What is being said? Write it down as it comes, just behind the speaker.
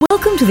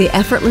Welcome to the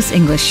Effortless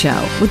English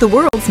Show with the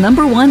world's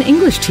 #1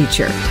 English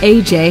teacher,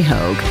 AJ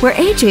Hogue, where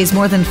AJ's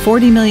more than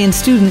 40 million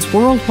students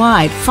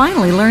worldwide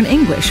finally learn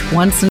English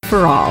once and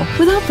for all,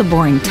 without the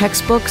boring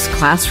textbooks,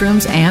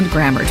 classrooms, and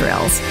grammar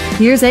drills.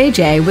 Here's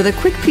AJ with a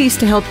quick piece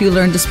to help you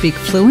learn to speak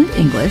fluent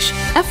English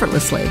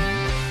effortlessly.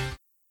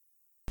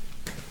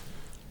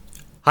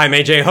 Hi, I'm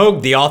AJ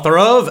Hogue, the author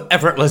of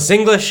Effortless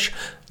English.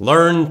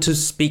 Learn to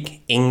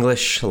speak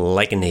English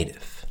like a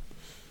native.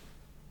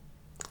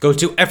 Go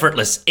to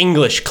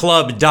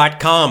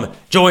effortlessenglishclub.com.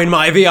 Join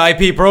my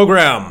VIP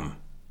program.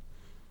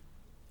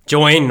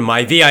 Join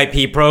my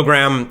VIP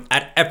program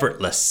at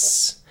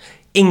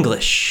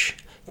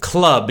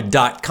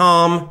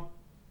effortlessenglishclub.com.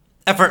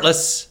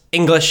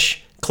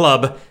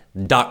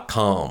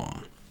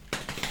 effortlessenglishclub.com.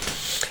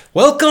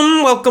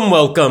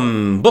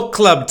 Welcome. Book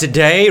club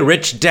today,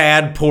 Rich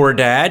Dad, Poor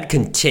Dad,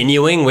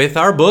 continuing with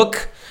our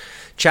book.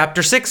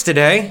 Chapter 6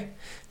 today.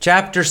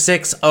 Chapter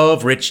 6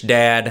 of Rich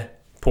Dad,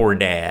 Poor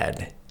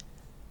Dad.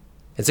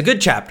 It's a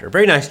good chapter,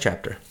 very nice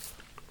chapter.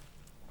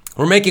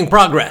 We're making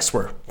progress.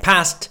 We're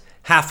past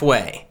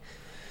halfway.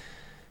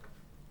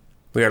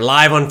 We are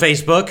live on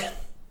Facebook.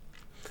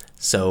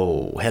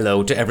 So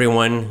hello to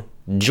everyone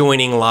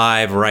joining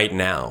live right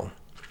now.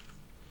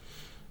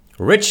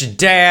 Rich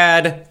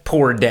Dad,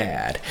 Poor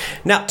Dad.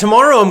 Now,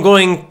 tomorrow I'm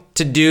going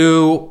to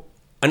do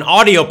an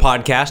audio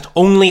podcast,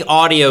 only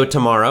audio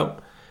tomorrow.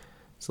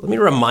 So let me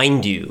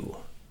remind you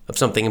of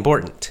something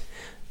important.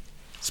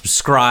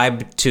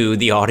 Subscribe to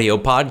the audio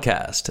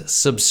podcast.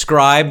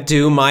 Subscribe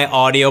to my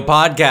audio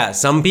podcast.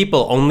 Some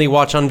people only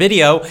watch on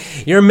video.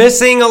 You're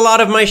missing a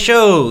lot of my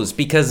shows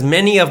because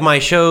many of my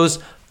shows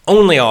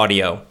only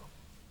audio.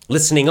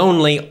 Listening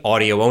only,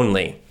 audio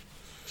only.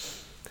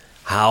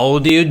 How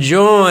do you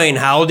join?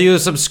 How do you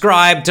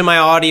subscribe to my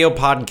audio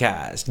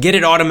podcast? Get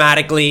it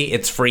automatically.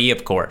 It's free,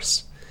 of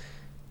course.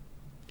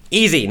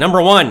 Easy.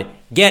 Number 1,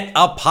 get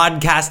a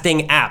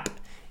podcasting app.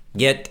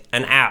 Get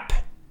an app.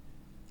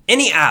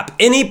 Any app,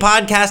 any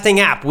podcasting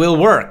app will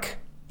work.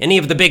 Any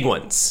of the big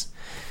ones.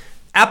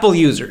 Apple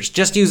users,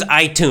 just use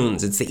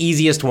iTunes. It's the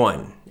easiest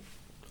one.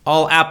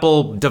 All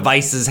Apple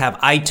devices have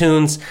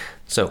iTunes.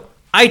 So,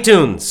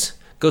 iTunes.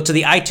 Go to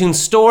the iTunes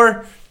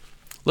store.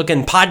 Look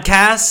in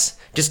podcasts.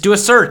 Just do a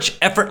search,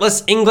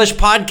 Effortless English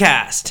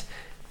Podcast.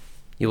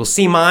 You will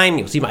see mine.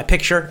 You'll see my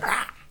picture.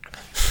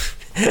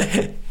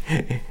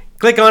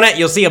 Click on it.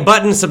 You'll see a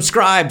button,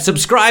 subscribe.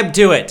 Subscribe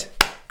to it.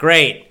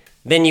 Great.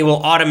 Then you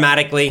will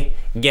automatically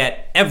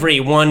get every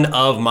one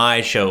of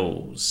my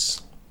shows.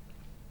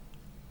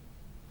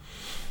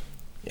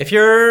 If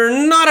you're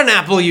not an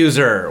Apple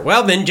user,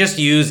 well then just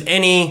use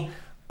any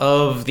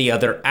of the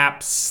other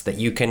apps that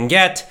you can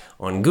get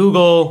on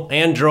Google,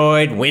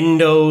 Android,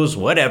 Windows,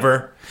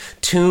 whatever.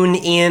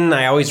 TuneIn,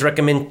 I always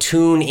recommend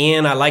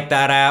TuneIn. I like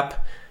that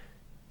app.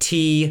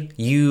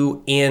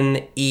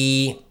 TuneIn,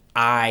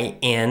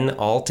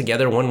 all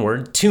together, one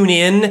word.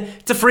 TuneIn,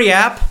 it's a free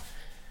app.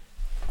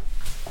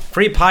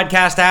 Free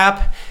podcast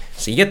app.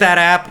 So you get that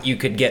app. You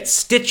could get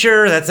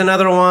Stitcher. That's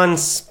another one.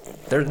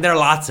 There are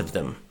lots of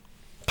them.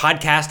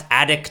 Podcast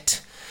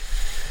Addict.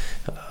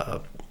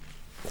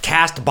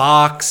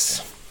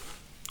 Castbox.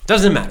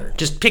 Doesn't matter.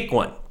 Just pick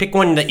one. Pick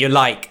one that you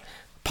like.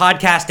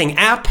 Podcasting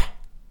app.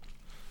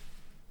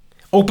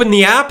 Open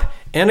the app.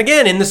 And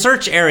again, in the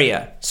search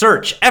area,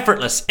 search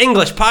Effortless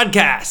English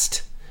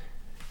Podcast.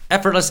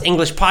 Effortless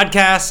English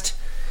Podcast.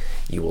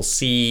 You will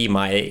see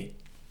my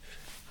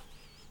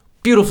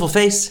beautiful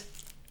face.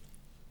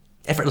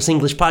 Effortless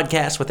English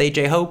Podcast with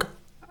AJ Hogue.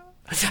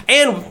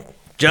 And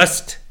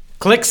just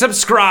click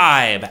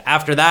subscribe.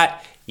 After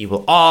that, you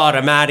will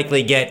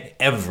automatically get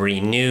every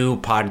new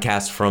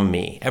podcast from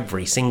me.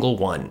 Every single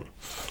one.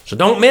 So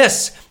don't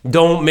miss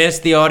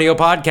the audio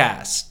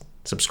podcast.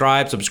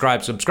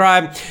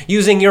 Subscribe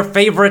using your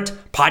favorite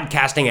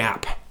podcasting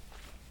app.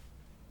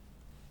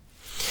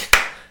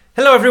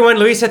 Hello everyone.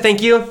 Louisa,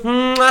 thank you.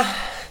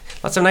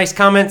 Lots of nice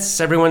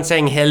comments. Everyone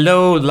saying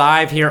hello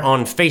live here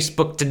on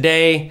Facebook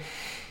today.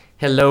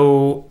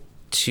 Hello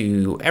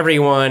to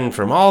everyone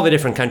from all the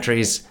different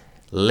countries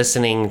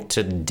listening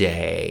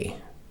today.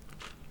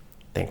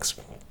 Thanks.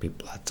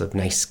 Lots of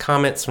nice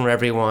comments from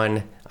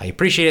everyone. I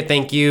appreciate it.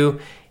 Thank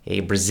you. Hey,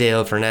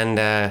 Brazil,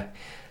 Fernanda.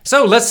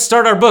 So let's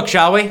start our book,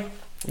 shall we?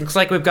 Looks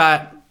like we've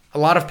got a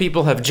lot of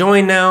people have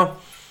joined now.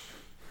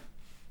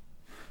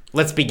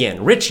 Let's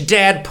begin. Rich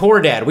Dad,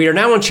 Poor Dad. We are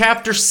now on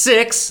chapter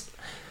 6.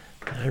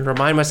 I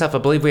remind myself, I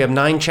believe we have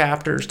 9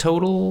 chapters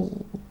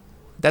total.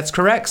 That's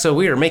correct. So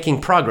we are making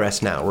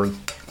progress now. We're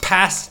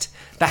past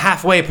the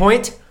halfway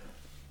point.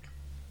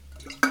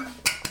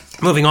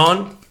 Moving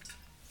on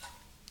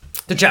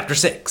to chapter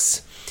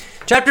 6.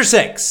 Chapter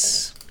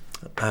 6.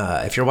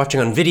 If you're watching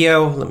on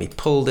video, let me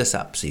pull this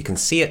up so you can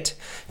see it.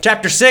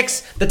 Chapter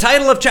 6. The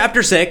title of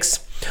chapter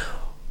 6,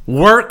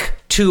 Work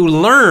to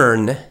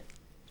Learn.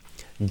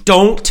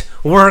 Don't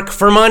work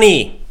for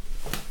money.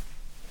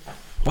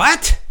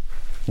 What?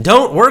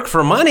 Don't work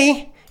for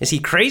money? Is he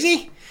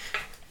crazy?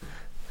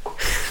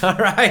 All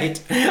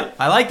right.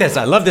 I like this.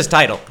 I love this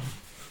title.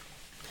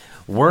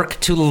 Work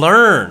to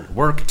learn.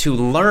 Work to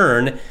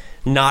learn.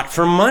 not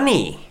for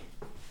money.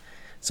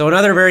 So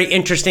another very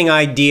interesting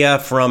idea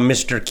from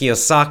Mr.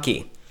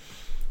 Kiyosaki.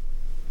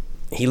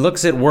 He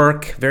looks at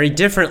work very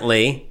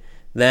differently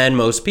than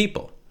most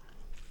people.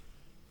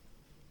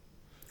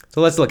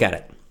 So let's look at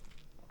it.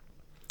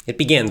 It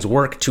begins,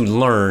 work to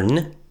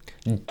learn.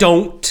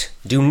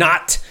 Do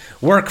not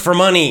work for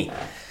money.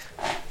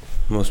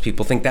 Most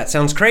people think that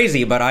sounds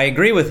crazy, but I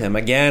agree with him.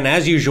 Again,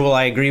 as usual,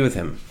 I agree with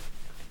him.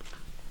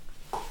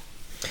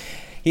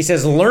 He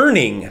says,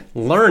 learning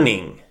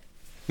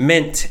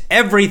meant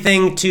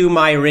everything to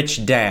my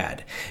rich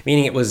dad,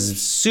 meaning it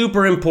was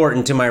super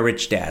important to my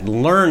rich dad.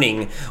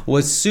 Learning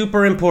was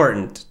super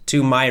important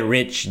to my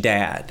rich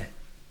dad.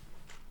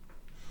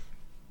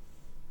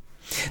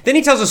 Then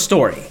he tells a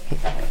story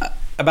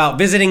about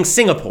visiting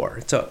Singapore.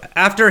 So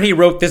after he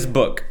wrote this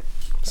book,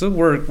 so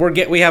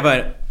we have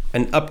an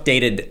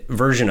updated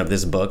version of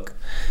this book,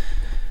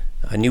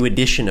 a new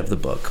edition of the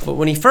book. But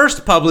when he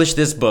first published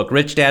this book,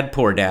 Rich Dad,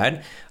 Poor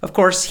Dad, of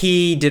course,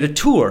 he did a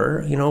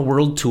tour,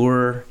 world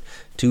tour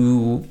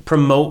to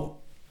promote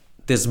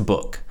this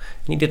book.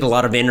 And he did a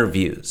lot of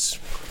interviews.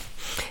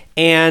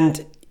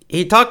 And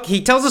he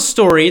tells a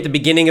story at the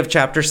beginning of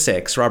chapter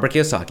 6, Robert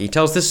Kiyosaki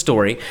tells this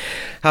story,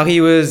 how he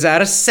was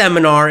at a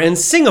seminar in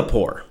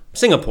Singapore.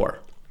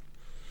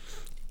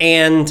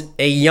 And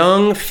a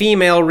young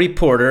female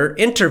reporter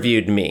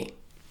interviewed me.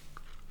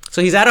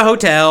 So he's at a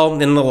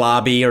hotel in the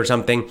lobby or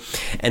something,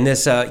 and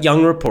this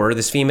young reporter,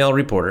 this female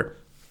reporter,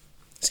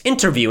 is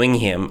interviewing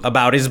him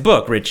about his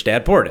book, Rich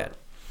Dad, Poor Dad.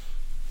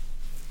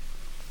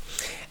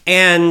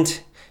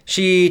 And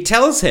she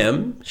tells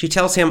him,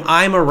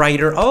 I'm a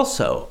writer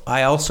also.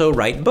 I also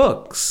write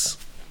books.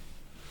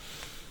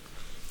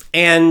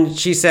 And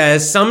she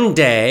says,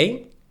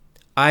 someday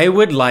I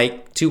would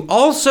like to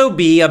also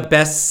be a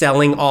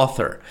best-selling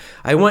author.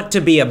 I want to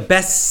be a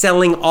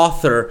best-selling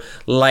author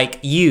like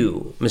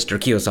you, Mr.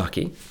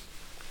 Kiyosaki.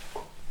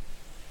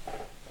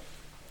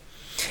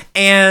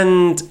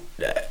 And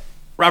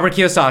Robert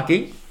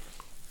Kiyosaki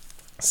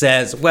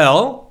says,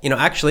 well,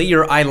 actually,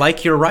 I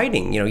like your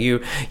writing.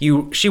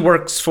 She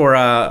works for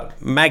a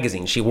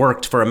magazine. She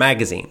worked for a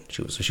magazine.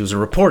 She was a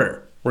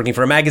reporter working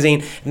for a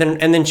magazine,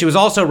 and then she was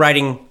also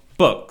writing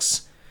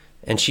books.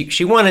 And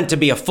she wanted to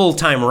be a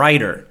full-time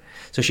writer,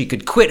 so she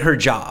could quit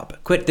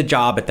the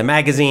job at the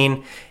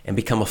magazine and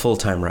become a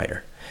full-time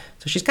writer.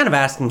 So she's kind of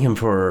asking him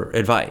for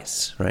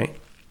advice, right?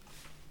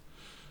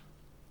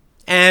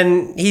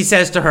 And he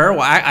says to her,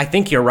 well, I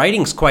think your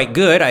writing's quite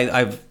good.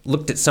 I've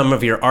looked at some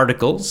of your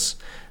articles.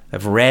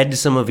 I've read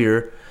some of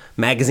your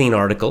magazine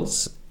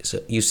articles. So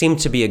you seem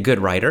to be a good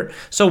writer.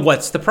 So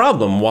what's the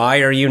problem?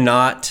 Why are you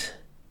not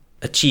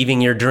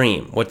achieving your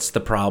dream? What's the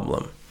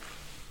problem?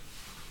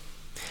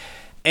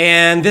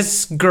 And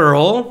this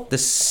girl,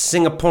 this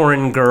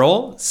Singaporean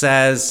girl,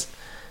 says,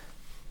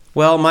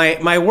 well,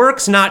 my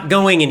work's not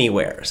going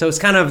anywhere. So it's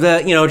kind of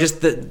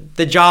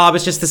the job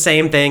is just the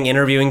same thing,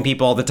 interviewing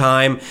people all the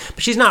time.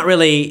 But she's not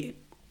really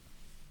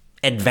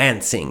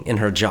advancing in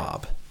her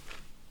job.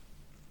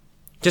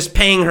 Just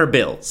paying her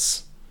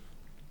bills.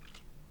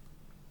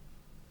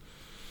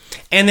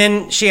 And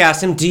then she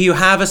asks him, do you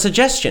have a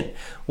suggestion?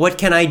 What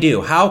can I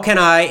do? How can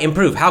I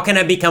improve? How can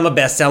I become a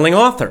best-selling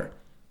author?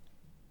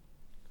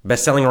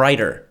 Best-selling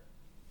writer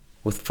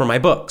for my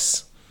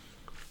books.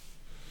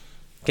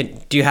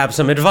 Do you have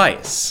some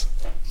advice?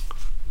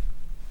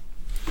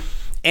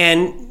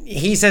 And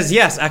he says,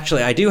 yes,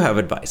 actually, I do have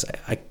advice.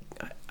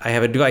 I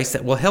have advice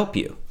that will help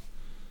you.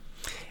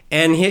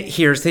 And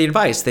here's the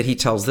advice that he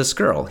tells this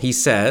girl. He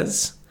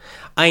says,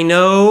 I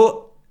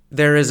know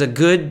there is a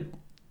good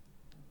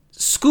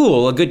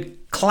school, a good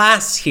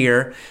class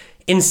here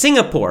in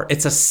Singapore.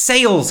 It's a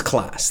sales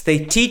class. They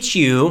teach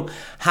you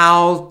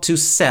how to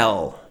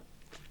sell.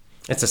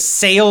 It's a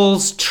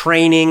sales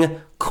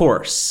training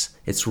course.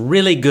 It's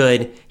really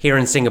good here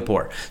in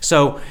Singapore.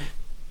 So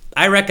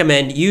I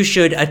recommend you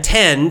should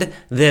attend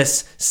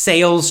this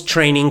sales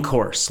training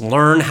course.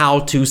 Learn how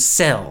to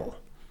sell.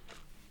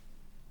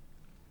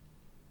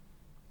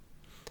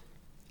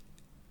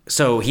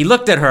 So he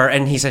looked at her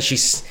and he said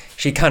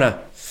she kind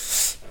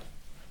of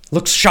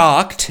looks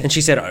shocked. And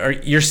she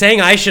said, you're saying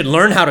I should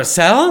learn how to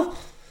sell?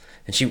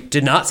 And she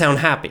did not sound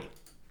happy.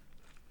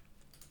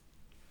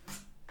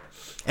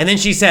 And then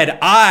she said,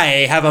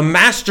 I have a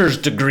master's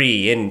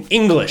degree in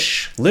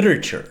English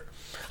literature.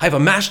 I have a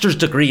master's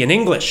degree in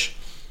English.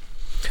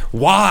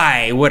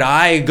 Why would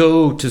I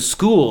go to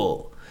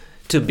school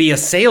to be a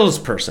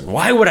salesperson?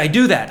 Why would I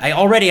do that? I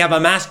already have a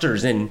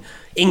master's in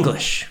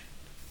English.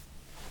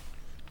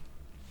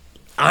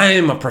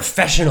 I'm a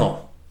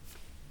professional.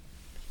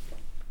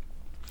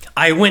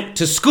 I went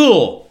to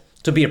school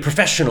to be a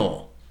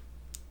professional,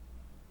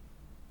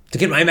 to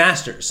get my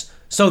master's,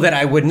 so that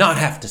I would not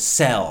have to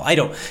sell.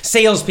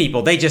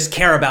 Salespeople, they just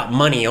care about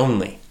money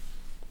only.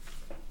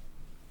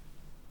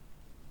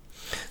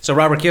 So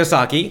Robert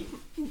Kiyosaki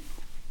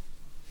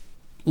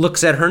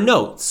looks at her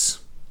notes.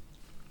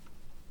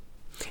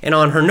 And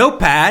on her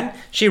notepad,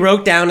 she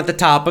wrote down at the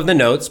top of the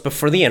notes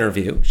before the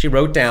interview, she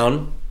wrote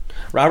down,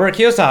 Robert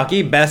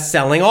Kiyosaki,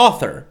 best-selling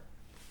author.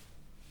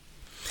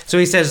 So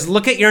he says,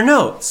 look at your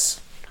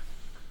notes.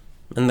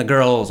 And the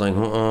girl's like,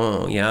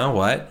 oh, yeah,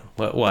 what?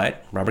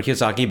 Robert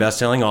Kiyosaki,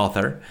 best-selling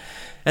author.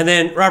 And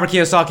then Robert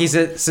Kiyosaki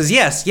says,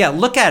 yes, yeah,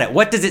 look at it.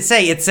 What does it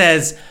say? It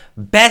says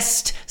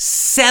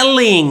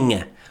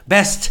best-selling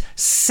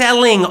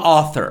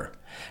author,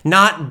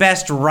 not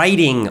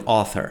best-writing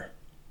author.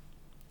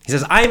 He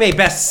says, I'm a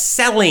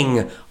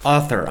best-selling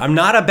author. I'm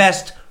not a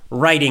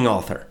best-writing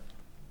author.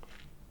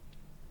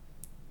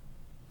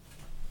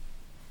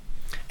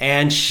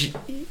 And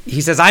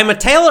he says, I'm a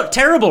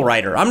terrible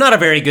writer. I'm not a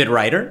very good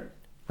writer.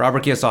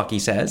 Robert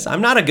Kiyosaki says, I'm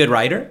not a good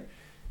writer,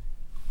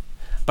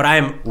 but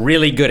I'm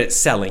really good at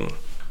selling.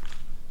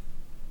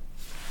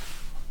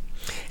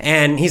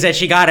 And he said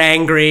she got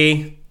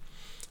angry.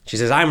 She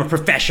says, I'm a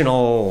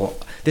professional.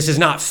 This is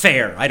not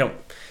fair.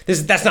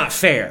 That's not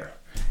fair.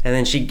 And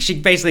then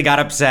she basically got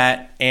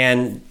upset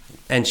and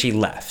she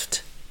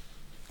left.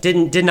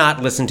 Did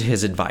not listen to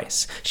his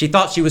advice. She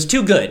thought she was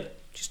too good.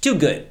 She's too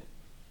good.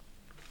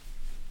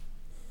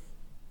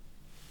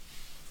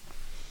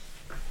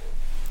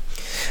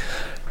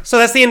 So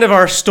that's the end of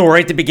our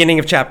story at the beginning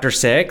of chapter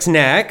 6.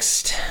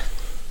 Next,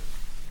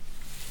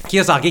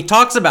 Kiyosaki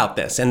talks about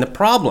this and the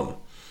problem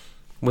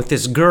with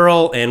this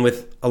girl and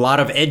with a lot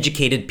of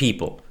educated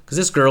people. Because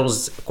this girl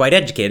was quite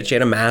educated. She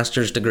had a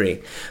master's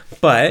degree.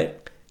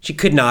 But she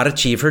could not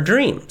achieve her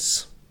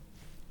dreams.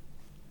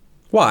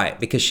 Why?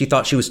 Because she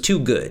thought she was too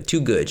good.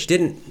 She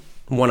didn't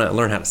want to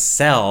learn how to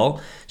sell.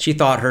 She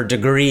thought her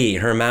degree,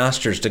 her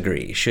master's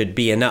degree, should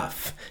be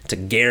enough to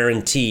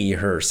guarantee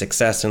her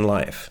success in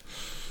life.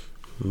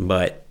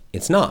 But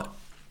it's not.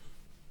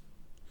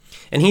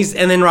 And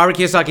then Robert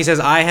Kiyosaki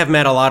says, I have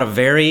met a lot of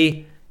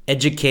very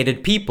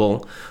educated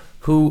people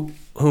who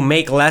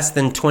make less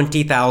than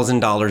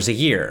 $20,000 a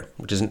year,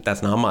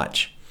 that's not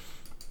much.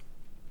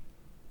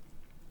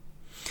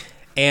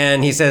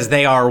 And he says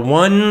they are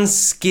one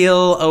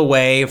skill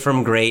away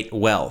from great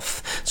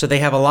wealth. So they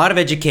have a lot of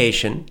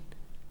education,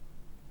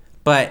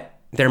 but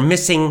they're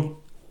missing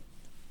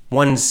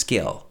one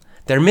skill.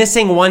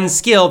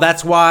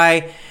 That's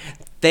why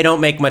they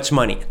don't make much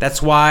money.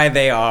 That's why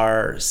they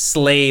are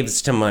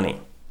slaves to money,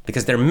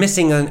 because they're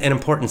missing an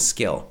important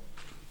skill.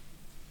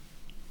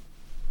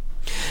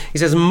 He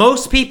says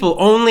most people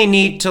only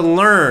need to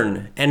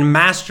learn and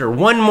master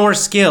one more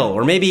skill,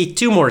 or maybe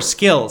two more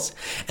skills,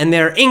 and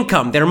their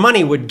income, their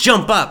money would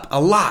jump up a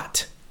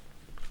lot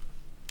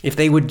if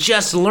they would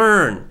just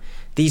learn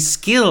these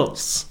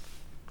skills.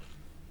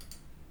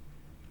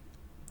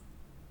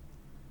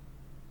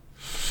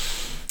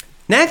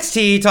 Next,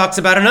 he talks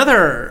about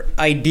another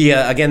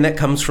idea, again, that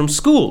comes from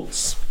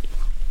schools.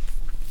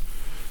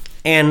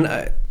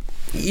 And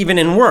even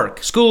in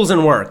work, schools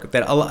and work,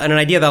 an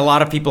idea that a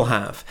lot of people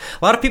have.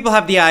 A lot of people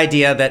have the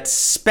idea that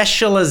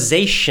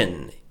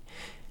specialization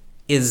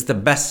is the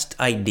best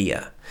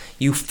idea.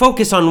 You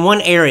focus on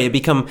one area,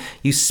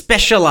 you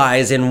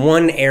specialize in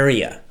one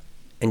area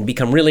and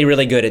become really,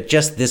 really good at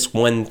just this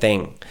one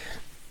thing.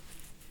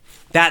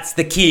 That's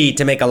the key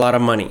to make a lot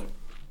of money.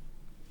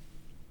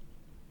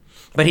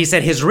 But he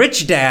said his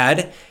rich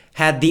dad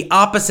had the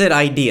opposite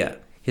idea.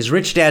 His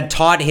rich dad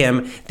taught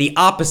him the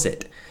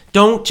opposite.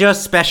 Don't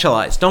just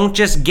specialize. Don't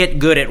just get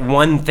good at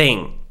one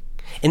thing.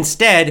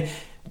 Instead,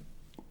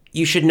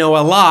 you should know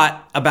a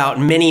lot about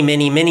many,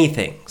 many, many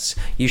things.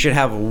 You should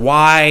have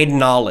wide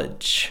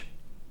knowledge,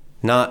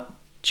 not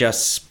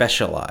just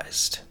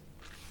specialized.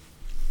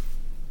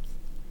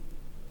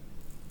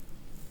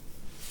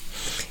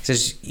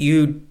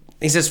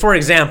 He says, for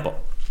example,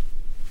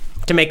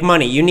 to make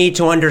money, you need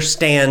to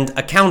understand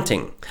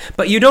accounting.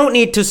 But you don't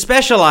need to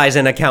specialize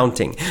in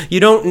accounting.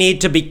 You don't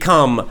need to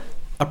become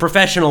a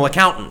professional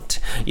accountant.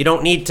 You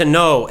don't need to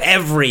know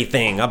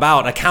everything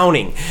about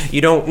accounting.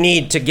 You don't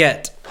need to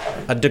get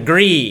a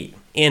degree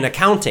in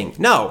accounting.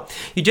 No,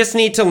 you just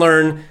need to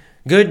learn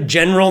good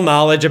general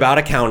knowledge about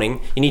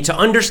accounting. You need to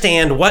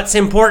understand what's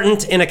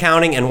important in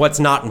accounting and what's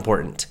not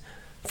important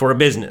for a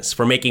business,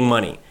 for making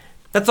money.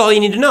 That's all you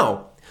need to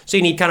know. So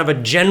you need kind of a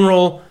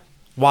general,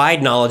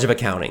 wide knowledge of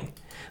accounting.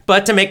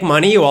 But to make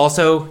money, you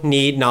also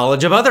need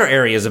knowledge of other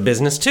areas of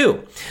business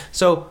too.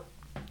 So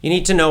you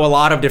need to know a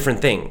lot of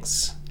different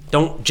things.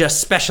 Don't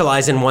just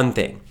specialize in one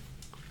thing.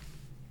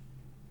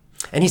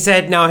 And he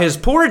said, now his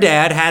poor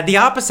dad had the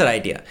opposite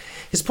idea.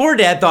 His poor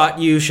dad thought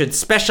you should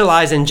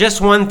specialize in just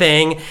one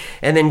thing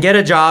and then get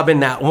a job in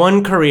that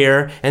one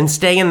career and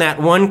stay in that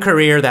one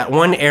career, that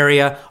one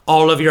area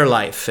all of your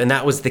life. And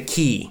that was the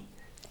key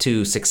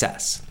to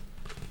success.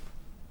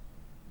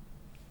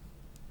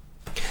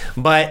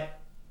 But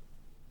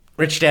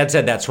Rich Dad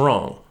said that's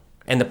wrong.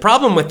 And the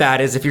problem with that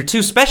is if you're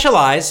too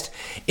specialized,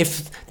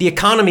 if the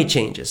economy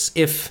changes,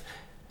 if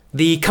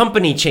the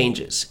company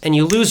changes and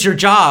you lose your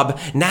job,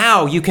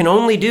 now you can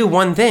only do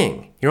one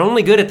thing. You're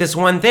only good at this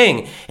one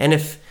thing. And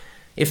if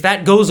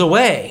that goes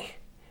away,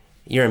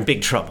 you're in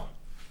big trouble.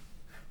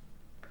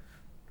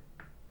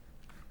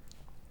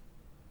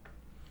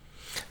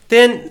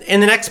 Then in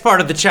the next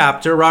part of the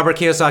chapter, Robert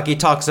Kiyosaki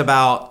talks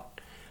about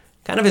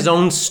kind of his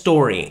own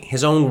story,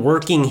 his own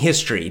working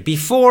history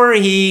before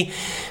he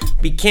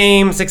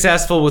became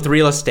successful with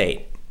real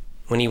estate.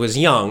 when he was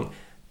young,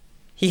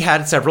 he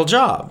had several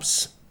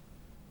jobs.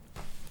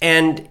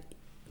 And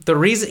the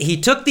reason he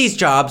took these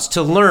jobs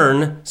to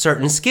learn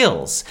certain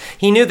skills.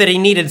 He knew that he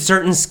needed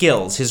certain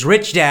skills. His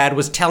rich dad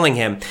was telling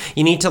him,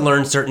 you need to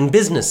learn certain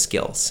business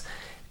skills.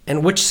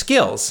 And which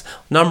skills?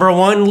 Number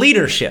one,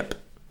 leadership.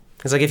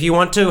 It's like if you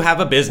want to have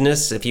a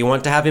business, if you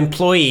want to have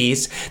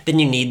employees, then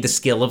you need the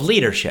skill of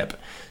leadership.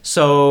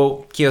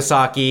 So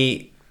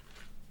Kiyosaki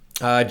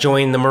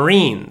joined the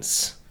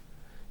Marines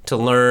to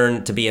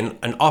learn to be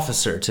an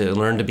officer, to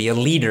learn to be a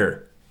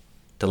leader,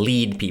 to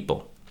lead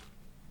people.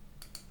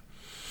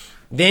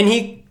 Then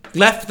he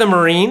left the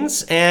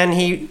Marines and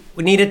he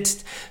needed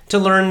to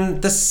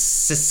learn the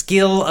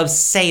skill of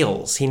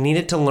sales. He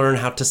needed to learn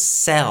how to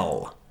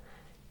sell.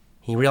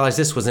 He realized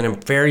this was a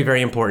very,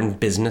 very important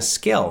business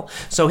skill.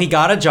 So he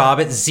got a job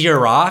at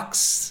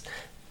Xerox.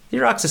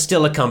 Xerox is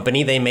still a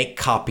company. They make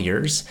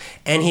copiers.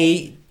 And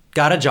he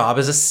got a job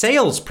as a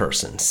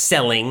salesperson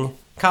selling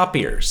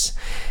copiers.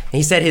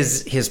 He said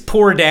his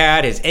poor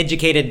dad, his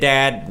educated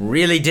dad,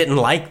 really didn't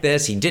like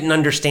this. He didn't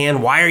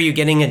understand. Why are you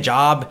getting a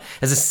job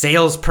as a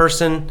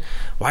salesperson?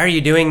 Why are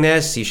you doing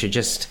this? You should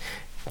just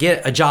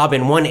get a job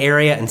in one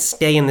area and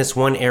stay in this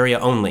one area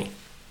only.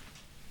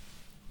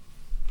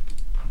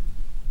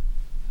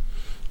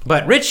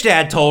 But Rich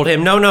Dad told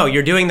him, no,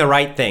 you're doing the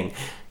right thing.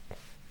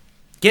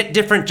 Get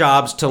different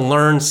jobs to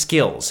learn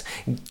skills.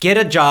 Get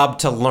a job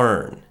to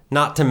learn,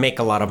 not to make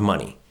a lot of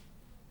money.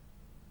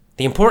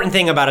 The important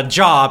thing about a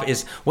job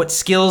is what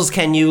skills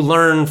can you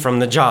learn from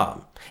the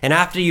job. And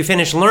after you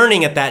finish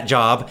learning at that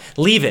job,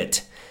 leave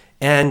it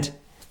and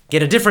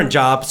get a different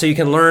job so you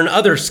can learn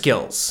other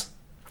skills.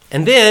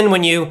 And then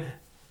when you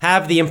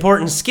have the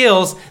important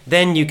skills,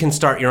 then you can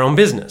start your own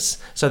business.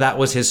 So that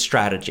was his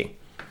strategy.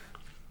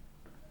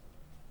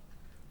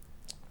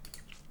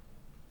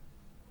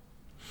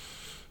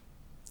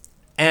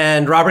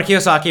 And Robert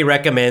Kiyosaki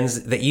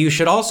recommends that you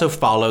should also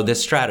follow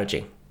this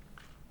strategy.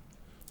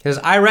 He says,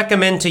 I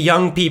recommend to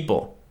young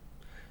people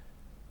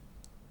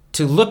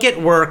to look at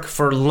work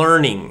for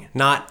learning,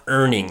 not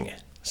earning.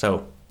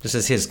 So this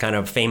is his kind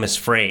of famous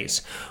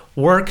phrase.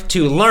 Work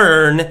to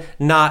learn,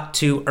 not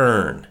to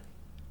earn.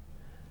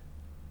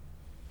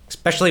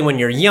 Especially when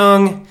you're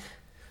young,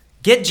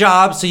 get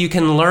jobs so you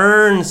can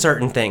learn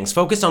certain things.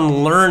 Focus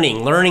on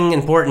learning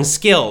important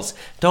skills.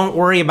 Don't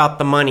worry about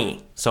the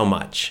money so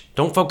much.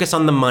 Don't focus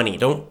on the money.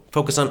 Don't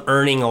focus on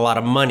earning a lot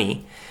of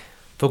money.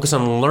 Focus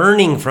on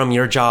learning from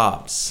your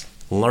jobs.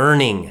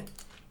 Learning.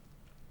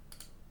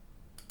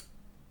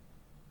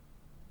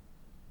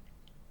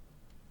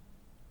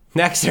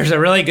 Next, there's a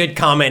really good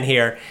comment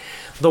here.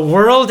 The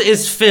world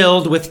is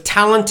filled with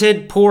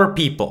talented poor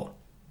people.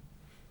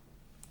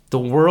 The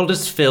world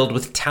is filled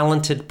with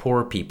talented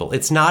poor people.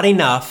 It's not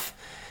enough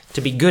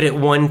to be good at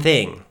one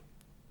thing.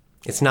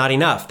 It's not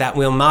enough. That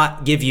will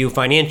not give you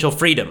financial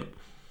freedom.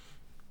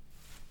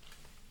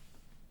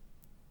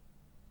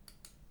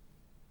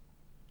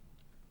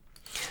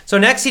 So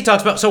next he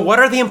talks about, so what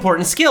are the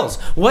important skills?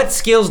 What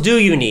skills do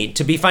you need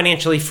to be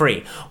financially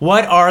free?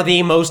 What are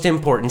the most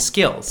important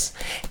skills?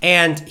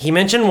 And he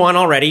mentioned one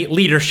already,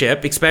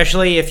 leadership,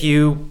 especially if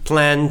you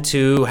plan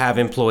to have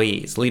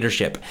employees,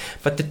 leadership.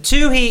 But the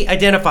two he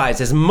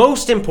identifies as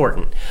most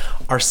important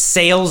are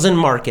sales and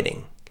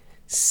marketing.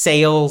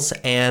 Sales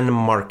and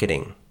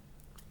marketing.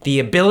 The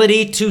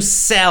ability to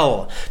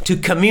sell, to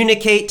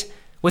communicate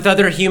with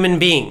other human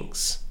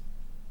beings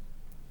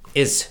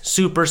is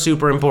super,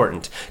 super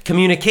important.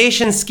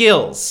 Communication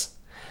skills,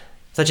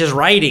 such as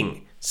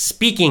writing,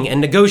 speaking, and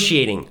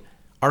negotiating,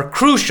 are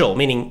crucial,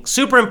 meaning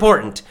super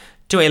important,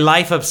 to a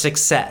life of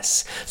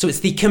success. So it's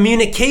the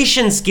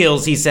communication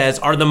skills, he says,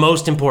 are the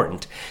most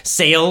important.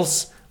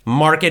 Sales,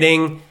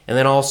 marketing, and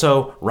then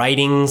also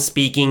writing,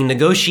 speaking,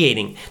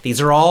 negotiating. These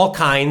are all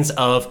kinds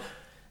of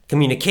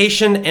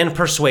communication and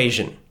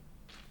persuasion.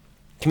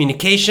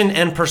 Communication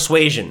and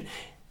persuasion.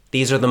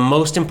 These are the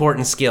most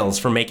important skills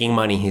for making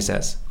money, he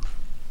says.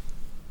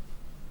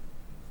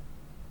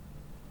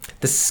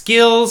 The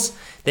skills,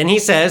 then he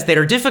says, that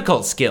are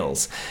difficult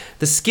skills.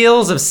 The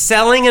skills of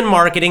selling and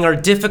marketing are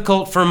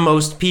difficult for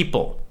most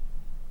people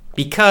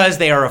because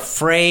they are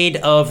afraid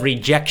of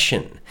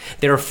rejection.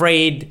 They're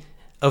afraid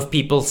of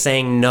people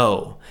saying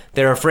no.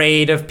 They're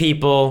afraid of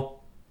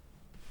people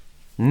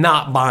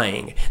not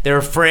buying. They're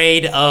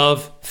afraid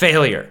of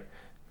failure.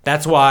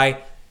 That's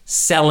why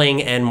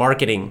selling and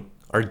marketing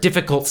are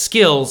difficult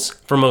skills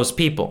for most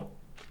people.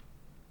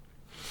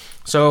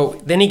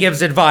 So then he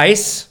gives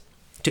advice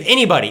to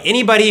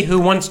anybody who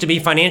wants to be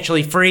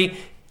financially free.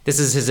 This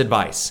is his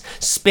advice.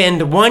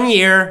 Spend 1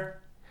 year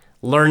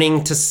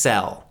learning to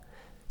sell.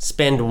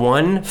 Spend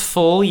 1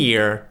 full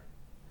year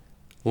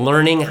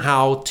learning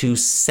how to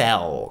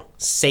sell.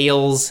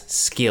 Sales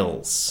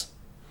skills.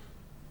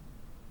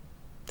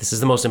 This is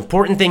the most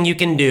important thing you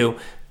can do.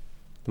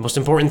 The most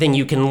important thing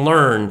you can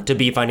learn to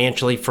be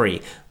financially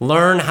free.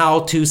 Learn how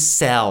to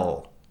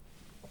sell.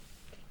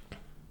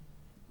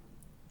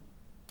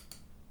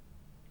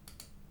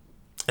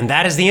 And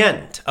that is the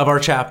end of our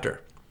chapter.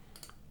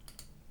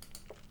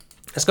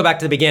 Let's go back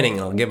to the beginning.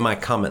 I'll give my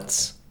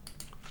comments.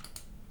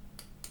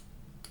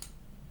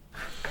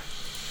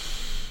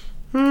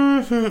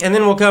 And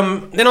then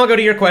I'll go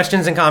to your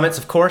questions and comments,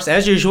 of course,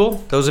 as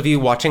usual, those of you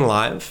watching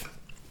live.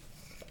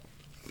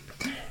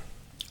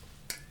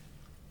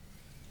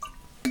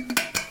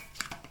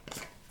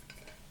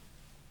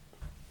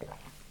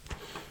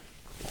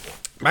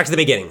 Back to the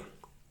beginning.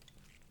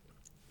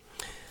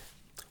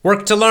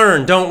 Work to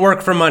learn, don't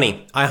work for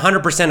money. I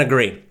 100%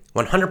 agree.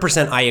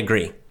 100% I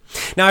agree.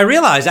 Now, I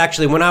realized,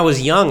 actually, when I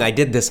was young, I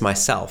did this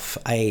myself.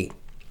 I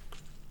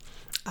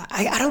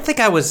don't think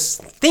I was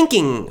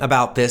thinking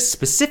about this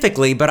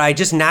specifically, but I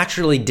just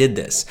naturally did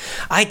this.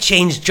 I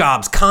changed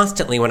jobs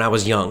constantly when I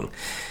was young.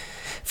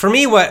 For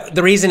me,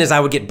 the reason is I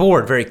would get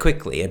bored very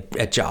quickly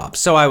at jobs.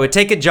 So I would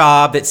take a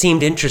job that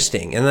seemed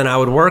interesting, and then I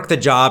would work the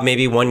job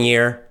maybe 1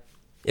 year.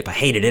 If I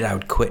hated it, I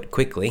would quit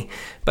quickly.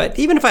 But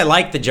even if I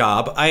liked the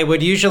job, I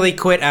would usually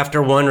quit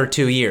after 1 or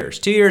 2 years.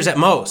 2 years at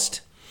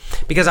most,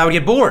 because I would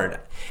get bored.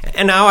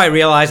 And now I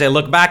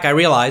look back, I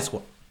realize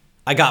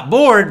I got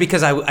bored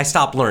because I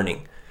stopped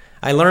learning.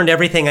 I learned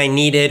everything I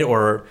needed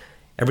or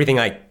everything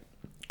I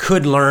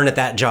could learn at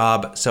that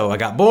job. So I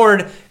got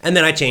bored, and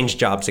then I changed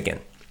jobs again.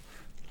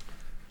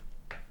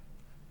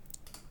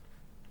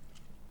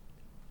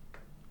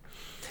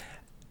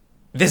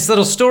 This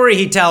little story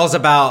he tells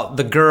about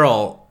the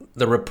girl,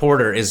 the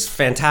reporter, is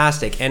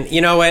fantastic. And you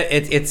know what?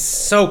 It's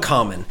so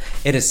common.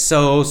 It is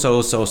so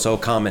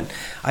common.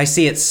 I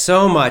see it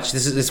so much.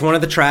 It's one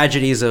of the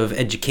tragedies of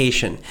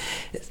education,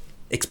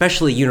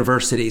 especially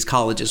universities,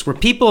 colleges, where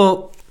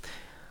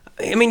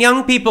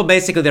young people,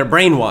 basically, they're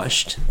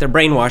brainwashed.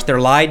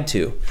 They're lied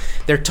to.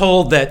 They're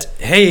told that,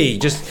 hey,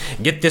 just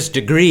get this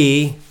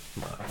degree,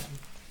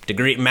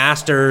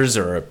 master's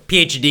or a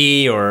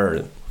PhD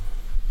or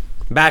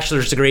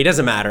bachelor's degree,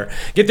 doesn't matter.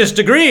 Get this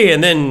degree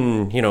and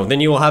then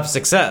you will have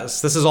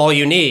success. This is all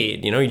you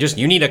need.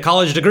 You need a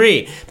college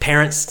degree.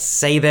 Parents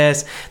say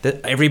this,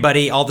 that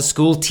all the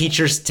school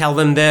teachers tell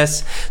them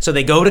this. So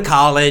they go to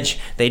college,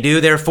 they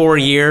do their 4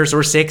 years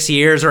or 6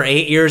 years or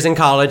 8 years in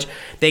college.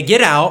 They get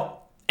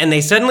out and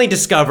they suddenly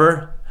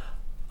discover,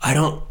 I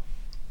don't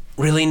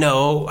really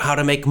know how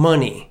to make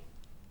money.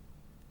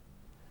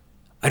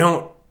 I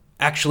don't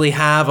actually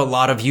have a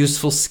lot of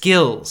useful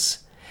skills.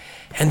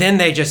 And then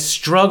they just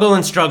struggle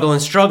and struggle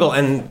and struggle.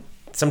 And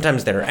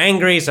sometimes they're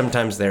angry.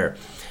 Sometimes they're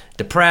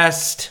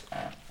depressed.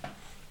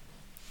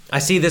 I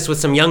see this with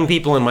some young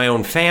people in my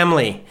own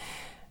family,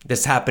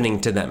 this happening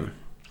to them.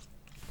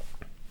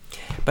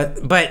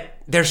 But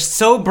they're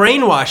so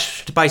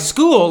brainwashed by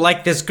school,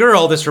 like this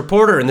girl, this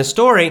reporter in the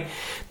story,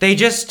 they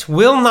just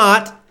will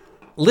not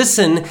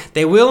listen.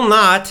 They will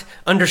not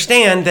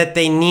understand that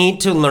they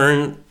need to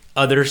learn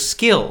other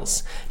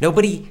skills.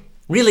 Nobody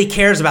really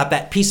cares about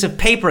that piece of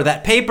paper.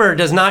 That paper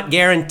does not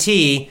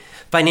guarantee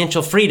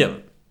financial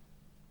freedom.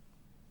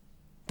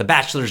 The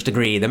bachelor's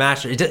degree, the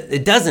master's,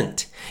 it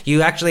doesn't.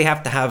 You actually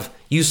have to have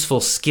useful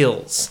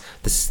skills.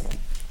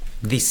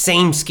 The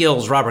same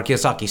skills Robert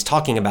Kiyosaki is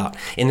talking about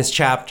in this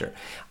chapter.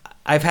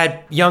 I've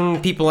had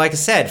young people, like I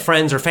said,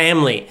 friends or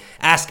family,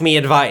 ask me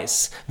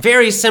advice.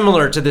 Very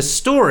similar to this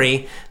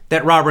story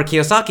that Robert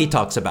Kiyosaki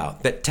talks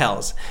about, that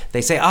tells.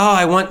 They say,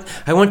 I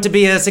want to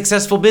be a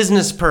successful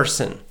business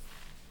person.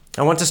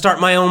 I want to start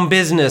my own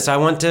business. I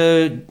want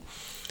to,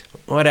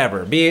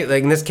 whatever, be,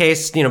 like in this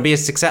case, be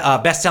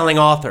a best-selling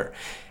author.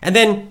 And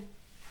then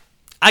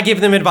I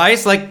give them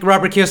advice like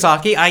Robert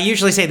Kiyosaki. I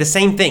usually say the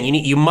same thing.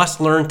 You must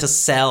learn to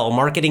sell.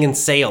 Marketing and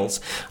sales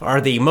are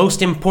the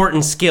most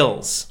important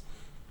skills.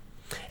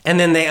 And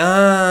then they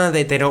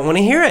don't want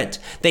to hear it.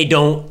 They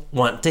don't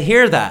want to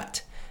hear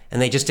that.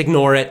 And they just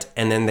ignore it.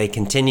 And then they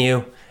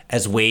continue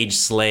as wage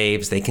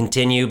slaves. They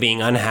continue being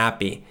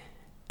unhappy.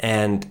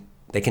 And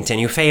they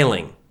continue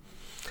failing.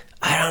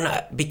 I don't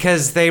know,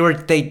 because they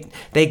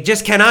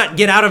just cannot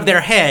get out of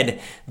their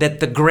head that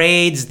the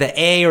grades, the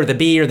A or the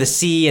B or the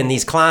C in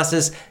these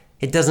classes,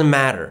 it doesn't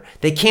matter.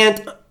 They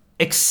can't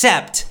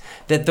accept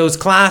that those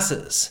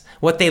classes,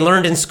 what they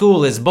learned in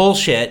school is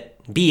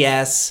bullshit,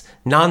 BS,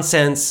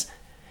 nonsense,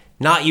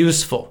 not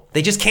useful.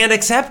 They just can't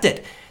accept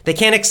it. They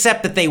can't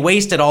accept that they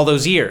wasted all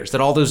those years,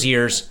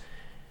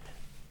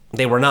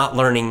 they were not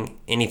learning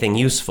anything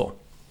useful.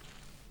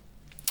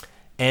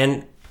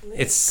 And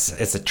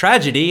it's a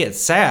tragedy. It's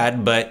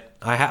sad, but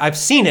I've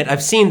seen it.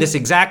 I've seen this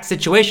exact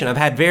situation. I've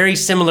had very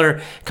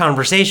similar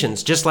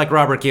conversations, just like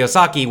Robert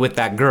Kiyosaki with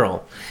that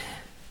girl.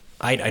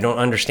 I don't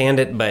understand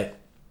it, but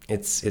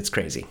it's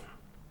crazy.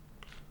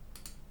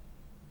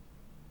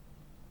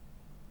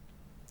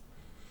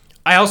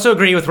 I also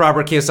agree with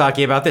Robert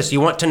Kiyosaki about this.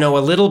 You want to know a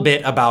little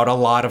bit about a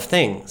lot of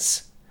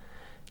things.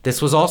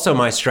 This was also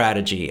my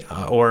strategy,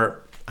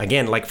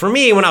 Again, like for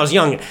me, when I was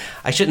young,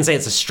 I shouldn't say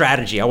it's a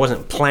strategy. I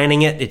wasn't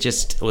planning it.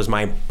 It was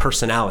my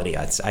personality,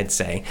 I'd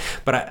say.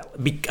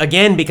 But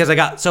because I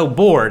got so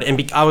bored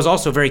and I was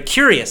also very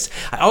curious.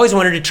 I always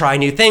wanted to try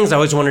new things. I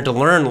always wanted to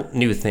learn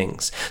new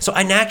things. So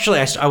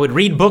I would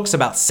read books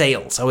about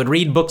sales. I would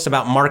read books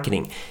about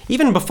marketing,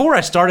 even before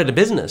I started a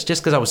business,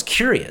 just because I was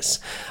curious.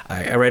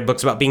 I read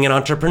books about being an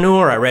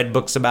entrepreneur. I read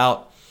books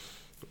about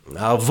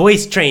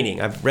voice training.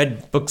 I've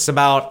read books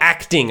about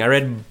acting. I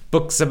read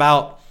books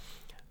about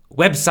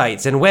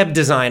websites and web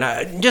design,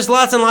 just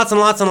lots and lots and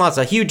lots and lots,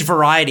 a huge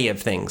variety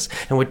of things,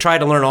 and would try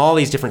to learn all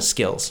these different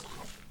skills.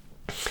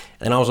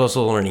 And I was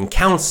also learning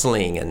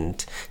counseling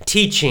and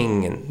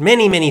teaching and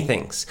many, many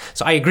things.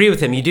 So I agree with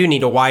him. You do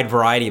need a wide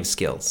variety of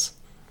skills.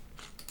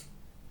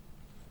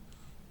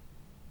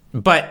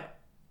 But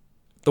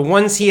the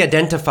ones he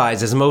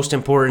identifies as most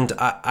important,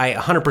 I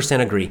 100%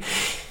 agree.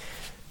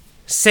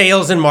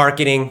 Sales and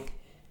marketing.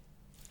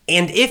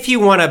 And if you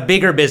want a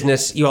bigger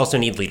business, you also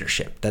need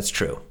leadership. That's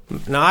true.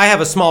 Now, I have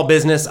a small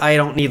business. I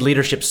don't need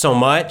leadership so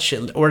much,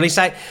 or at least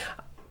I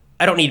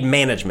don't need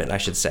management, I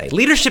should say.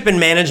 Leadership and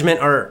management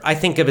are, I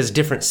think of as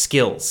different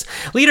skills.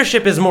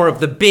 Leadership is more of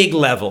the big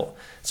level.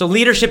 So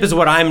leadership is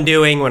what I'm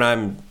doing when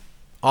I'm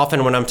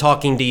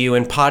talking to you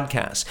in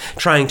podcasts,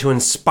 trying to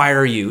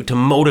inspire you, to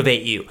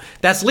motivate you.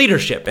 That's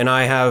leadership. And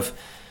I have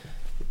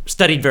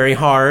studied very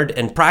hard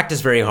and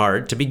practiced very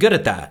hard to be good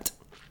at that.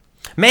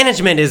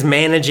 Management is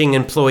managing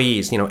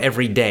employees,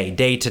 every day,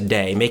 day to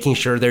day, making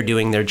sure they're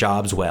doing their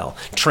jobs well,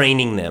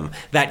 training them,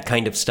 that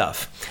kind of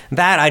stuff.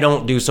 That I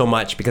don't do so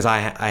much because I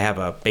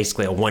have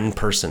basically a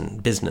one-person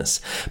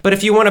business. But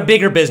if you want a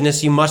bigger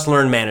business, you must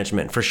learn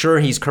management. For sure,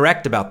 he's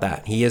correct about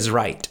that. He is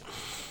right.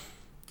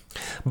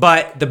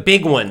 But the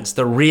big ones,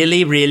 the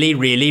really, really,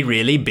 really,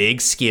 really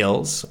big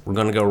skills, we're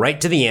going to go right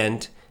to the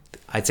end.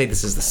 I'd say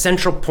this is the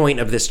central point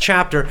of this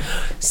chapter: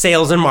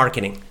 sales and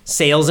marketing,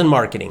 sales and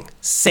marketing,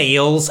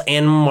 sales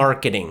and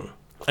marketing.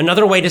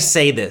 Another way to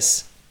say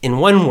this in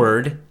one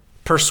word: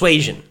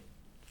 persuasion.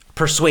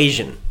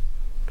 Persuasion.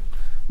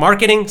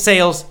 Marketing,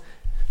 sales,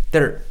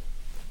 they're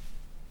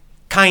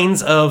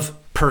kinds of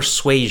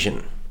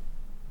persuasion.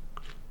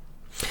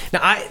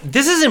 Now,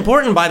 this is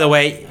important, by the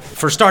way,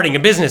 for starting a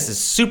business. Is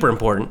super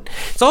important.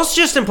 It's also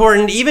just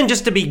important even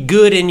just to be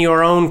good in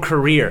your own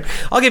career.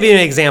 I'll give you an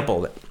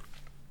example.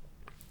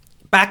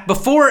 Back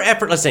before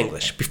Effortless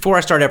English, before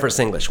I started Effortless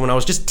English, when I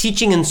was just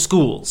teaching in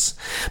schools,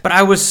 but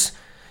I was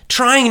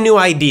trying new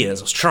ideas.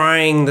 I was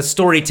trying the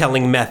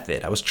storytelling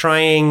method. I was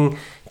trying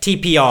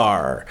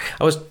TPR.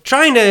 I was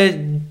trying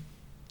to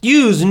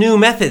use new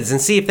methods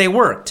and see if they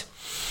worked.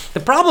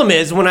 The problem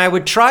is when I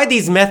would try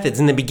these methods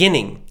in the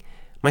beginning,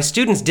 my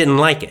students didn't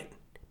like it.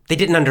 They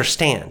didn't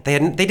understand. They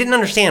didn't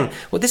understand,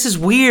 well, this is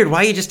weird. Why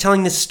are you just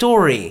telling this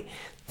story?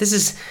 This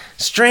is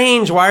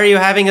strange. Why are you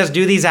having us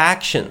do these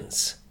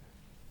actions?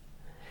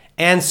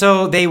 And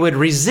so they would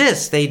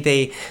resist.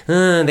 They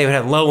would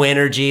have low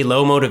energy,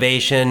 low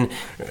motivation,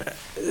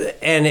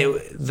 and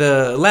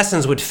the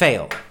lessons would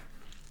fail.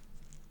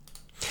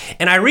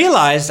 And I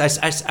realized,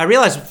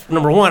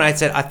 number one, I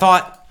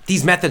thought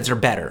these methods are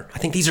better. I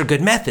think these are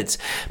good methods.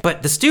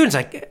 But the students,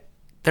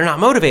 they're not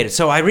motivated.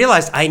 So I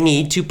realized I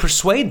need to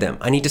persuade them.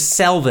 I need to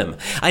sell them.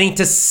 I need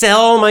to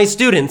sell my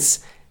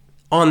students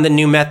on the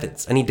new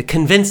methods. I need to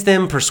convince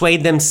them,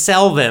 persuade them,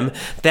 sell them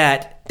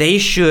that they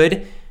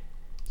should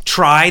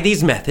try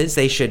these methods.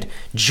 They should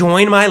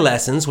join my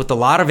lessons with a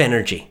lot of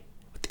energy,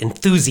 with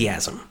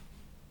enthusiasm.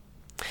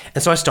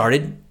 And so I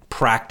started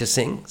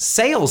practicing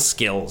sales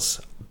skills.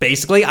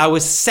 Basically, I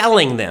was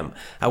selling them.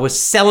 I was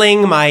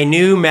selling my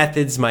new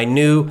methods, my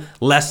new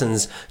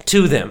lessons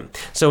to them.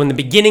 So in the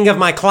beginning of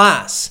my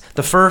class,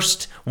 the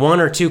first 1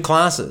 or 2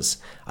 classes,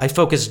 I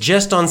focused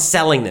just on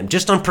selling them,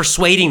 just on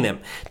persuading them,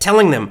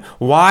 telling them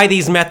why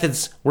these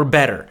methods were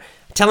better,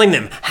 telling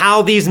them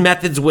how these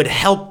methods would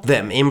help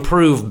them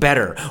improve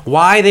better,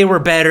 why they were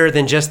better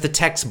than just the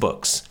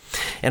textbooks.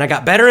 And I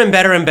got better and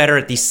better and better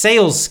at these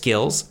sales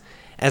skills.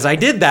 As I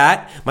did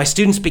that, my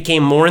students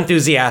became more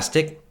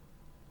enthusiastic.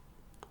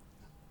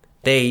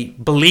 They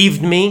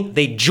believed me.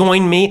 They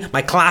joined me.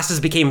 My classes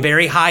became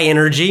very high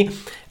energy.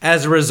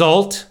 As a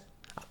result,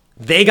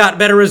 they got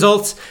better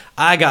results.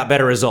 I got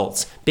better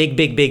results. Big,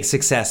 big, big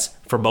success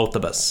for both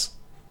of us.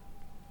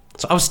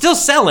 So I was still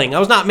selling. I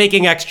was not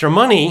making extra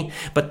money,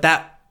 but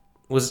that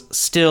was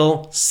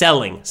still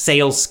selling.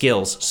 Sales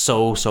skills,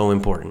 so, so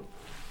important.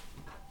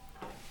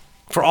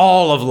 For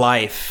all of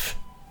life,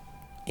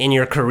 in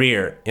your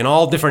career, in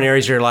all different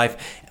areas of your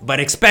life, but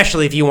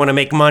especially if you want to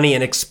make money,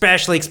 and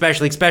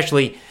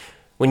especially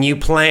when you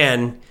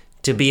plan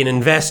to be an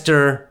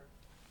investor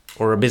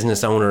or a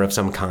business owner of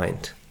some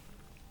kind.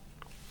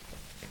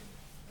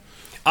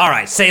 All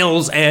right,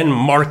 sales and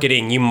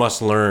marketing, you must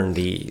learn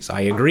these.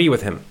 I agree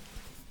with him.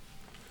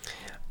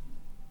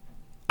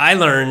 I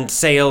learned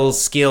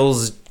sales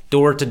skills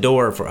door to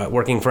door for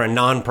working for a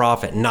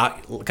nonprofit,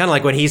 not kind of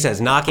like what he says,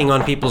 knocking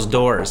on people's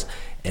doors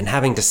and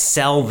having to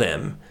sell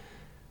them,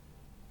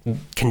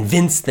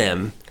 convince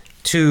them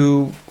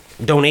to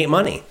donate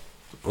money.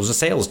 It was a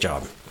sales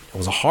job. It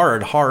was a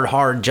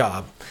hard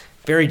job.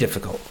 Very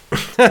difficult.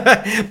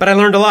 But I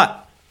learned a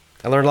lot.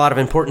 I learned a lot of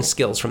important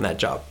skills from that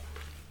job.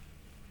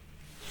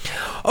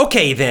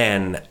 Okay,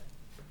 then.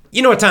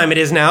 You know what time it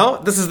is now.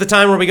 This is the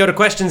time where we go to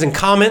questions and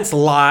comments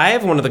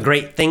live. One of the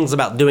great things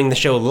about doing the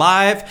show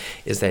live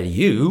is that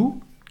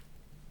you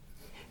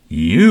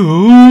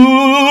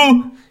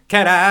can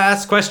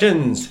ask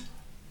questions.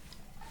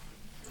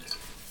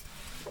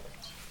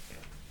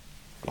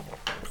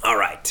 All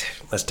right,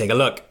 let's take a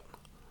look.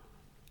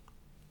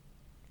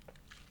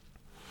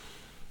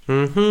 All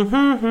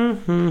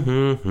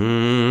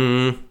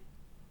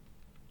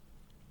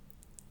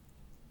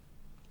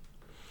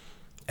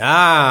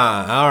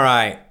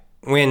right.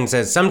 Wynn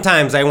says,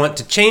 sometimes I want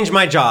to change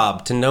my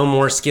job to know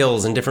more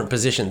skills in different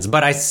positions,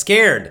 but I'm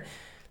scared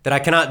that I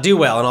cannot do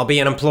well and I'll be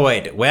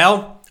unemployed.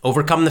 Well,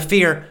 overcome the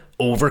fear.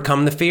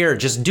 Overcome the fear.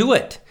 Just do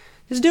it.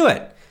 Just do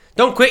it.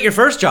 Don't quit your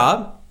first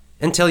job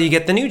until you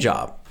get the new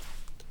job.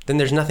 Then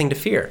there's nothing to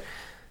fear.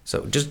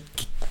 So just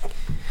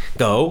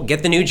go,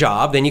 get the new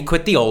job, then you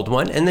quit the old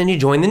one, and then you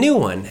join the new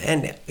one.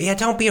 And yeah,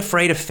 don't be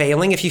afraid of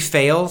failing. If you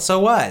fail, so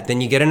what? Then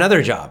you get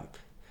another job.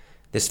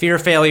 This fear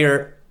of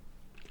failure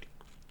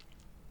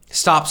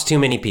stops too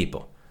many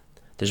people.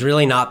 There's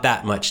really not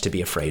that much to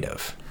be afraid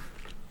of.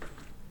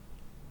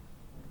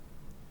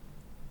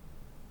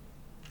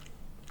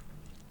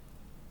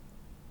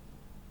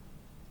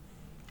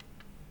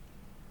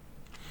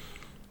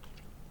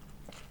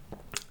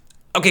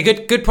 Okay,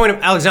 good point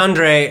of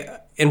Alexandre.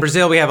 In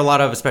Brazil, we have a lot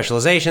of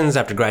specializations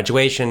after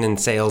graduation in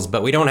sales,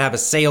 but we don't have a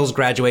sales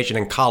graduation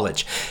in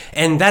college.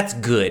 And that's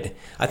good.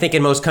 I think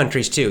in most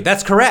countries too.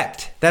 That's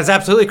correct. That's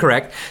absolutely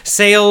correct.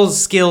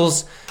 Sales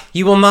skills,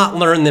 you will not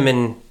learn them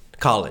in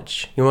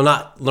college. You will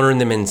not learn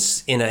them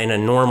in a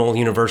normal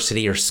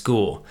university or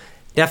school.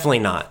 Definitely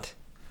not.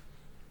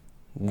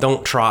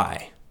 Don't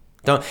try.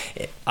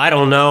 I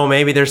don't know,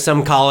 maybe there's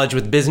some college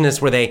with business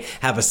where they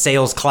have a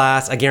sales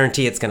class. I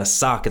guarantee it's going to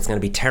suck. It's going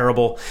to be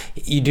terrible.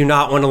 You do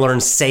not want to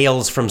learn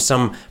sales from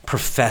some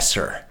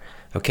professor,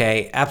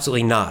 okay?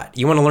 Absolutely not.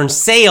 You want to learn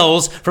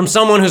sales from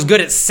someone who's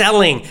good at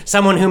selling,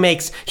 someone who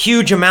makes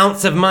huge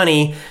amounts of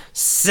money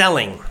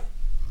selling.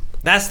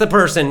 That's the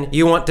person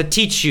you want to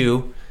teach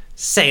you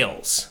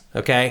sales,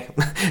 okay?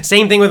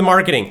 Same thing with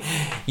marketing.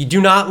 You do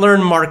not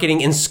learn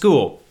marketing in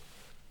school.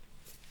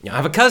 I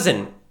have a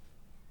cousin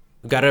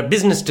who got a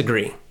business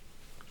degree,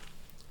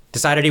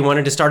 decided he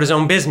wanted to start his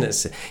own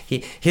business.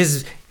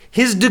 His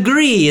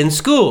degree in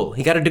school,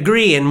 he got a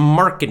degree in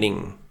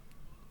marketing.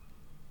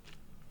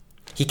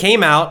 He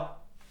came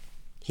out,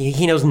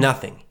 he knows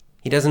nothing.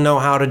 He doesn't know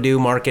how to do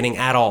marketing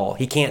at all.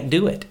 He can't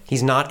do it.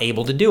 He's not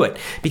able to do it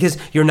because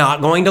you're not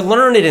going to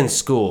learn it in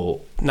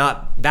school,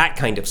 not that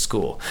kind of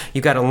school.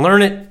 You've got to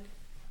learn it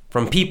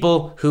from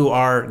people who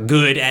are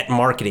good at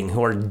marketing,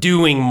 who are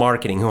doing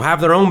marketing, who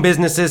have their own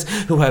businesses,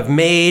 who have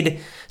made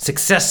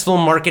successful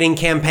marketing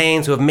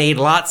campaigns, who have made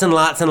lots and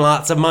lots and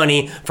lots of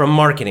money from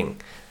marketing.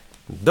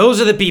 Those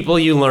are the people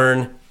you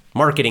learn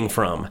marketing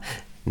from,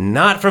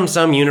 not from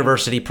some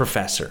university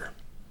professor.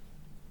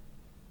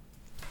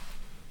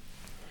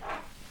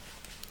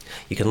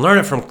 You can learn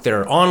it from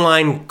their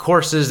online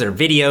courses, their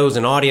videos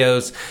and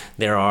audios.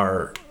 There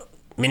are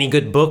many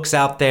good books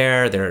out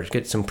there. There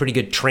are some pretty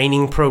good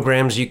training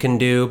programs you can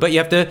do, but you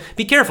have to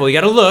be careful. You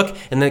got to look,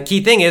 and the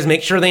key thing is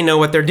make sure they know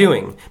what they're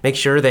doing. Make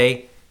sure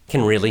they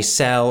can really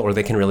sell or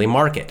they can really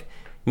market,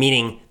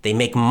 meaning they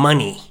make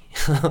money,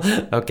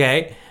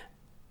 okay?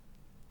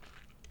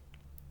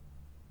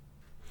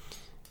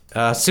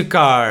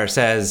 Sukar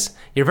says,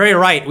 you're very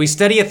right. We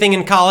study a thing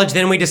in college,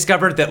 then we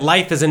discovered that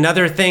life is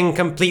another thing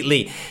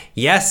completely.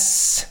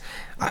 Yes.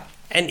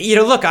 And,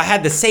 look, I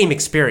had the same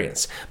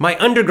experience. My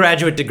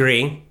undergraduate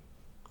degree,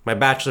 my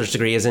bachelor's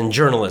degree, is in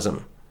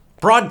journalism,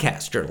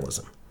 broadcast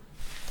journalism.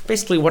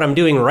 Basically what I'm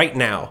doing right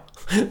now,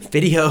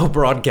 video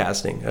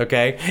broadcasting,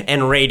 okay,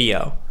 and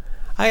radio.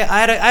 I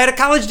had a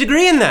college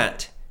degree in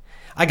that.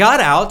 I got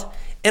out,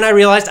 and I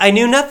realized I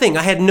knew nothing.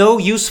 I had no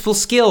useful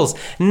skills,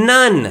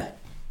 none.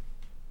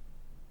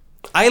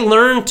 I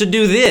learned to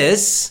do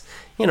this,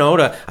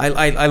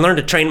 I learned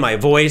to train my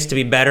voice to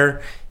be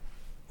better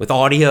with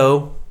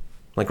audio,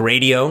 like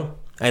radio.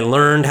 I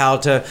learned how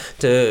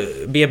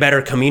to be a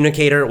better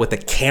communicator with a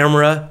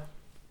camera.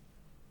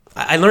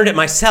 I learned it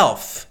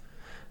myself.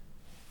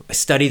 I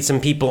studied some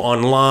people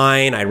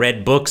online. I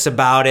read books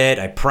about it.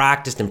 I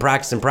practiced and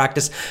practiced and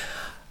practiced.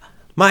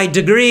 My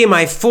degree,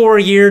 my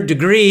 4-year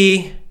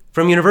degree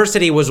from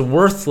university was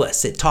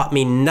worthless. It taught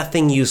me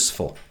nothing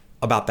useful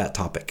about that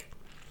topic.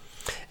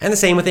 And the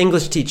same with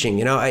English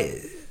teaching.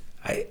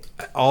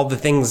 All the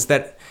things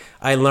that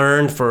I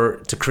learned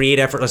to create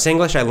Effortless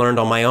English, I learned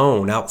on my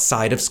own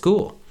outside of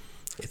school.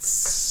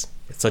 It's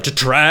such a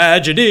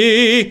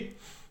tragedy.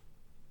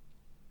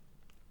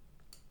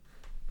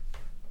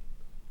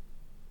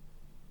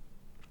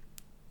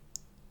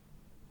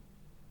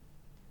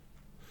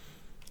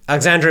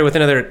 Alexandre with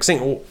another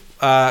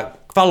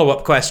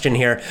follow-up question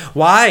here.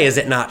 Why is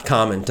it not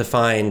common to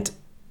find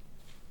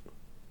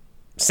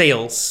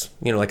sales,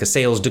 like a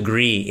sales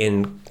degree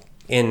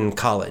in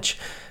college?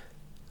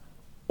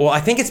 Well, I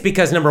think it's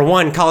because, number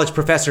one, college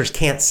professors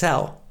can't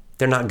sell.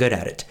 They're not good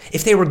at it.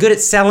 If they were good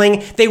at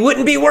selling, they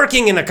wouldn't be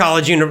working in a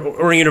college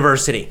or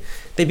university.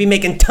 They'd be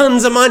making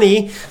tons of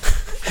money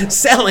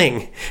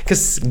selling,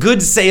 because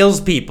good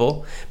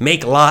salespeople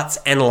make lots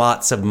and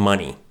lots of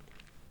money.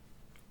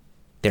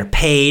 They're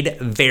paid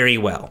very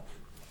well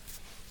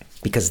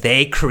because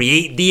they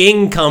create the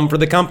income for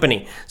the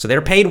company. So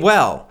they're paid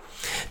well.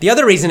 The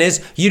other reason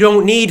is you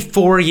don't need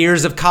 4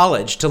 years of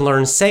college to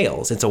learn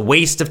sales. It's a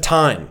waste of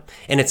time,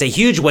 and it's a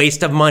huge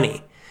waste of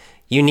money.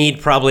 You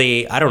need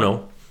probably, I don't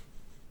know,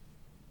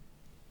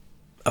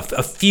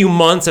 a few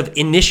months of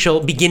initial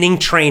beginning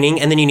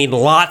training, and then you need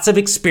lots of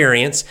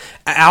experience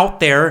out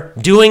there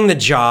doing the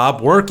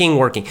job,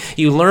 working.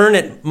 You learn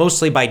it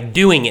mostly by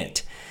doing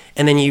it,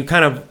 and then you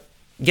kind of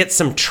get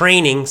some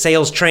training,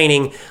 sales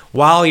training,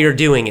 while you're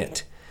doing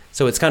it.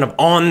 So it's kind of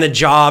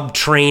on-the-job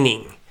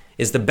training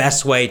is the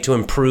best way to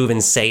improve in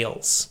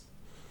sales.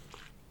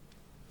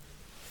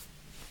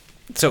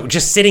 So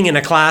just sitting in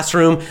a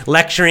classroom,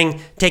 lecturing,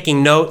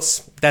 taking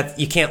notes, that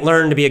you can't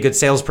learn to be a good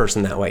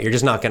salesperson that way. You're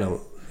just not going to.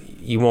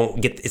 You won't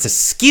get, it's a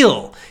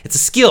skill. It's a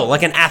skill,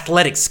 like an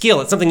athletic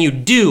skill. It's something you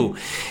do.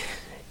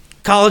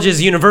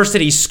 Colleges,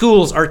 universities,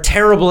 schools are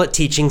terrible at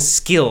teaching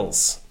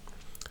skills.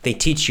 They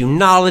teach you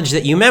knowledge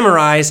that you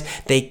memorize.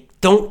 They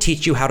don't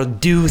teach you how to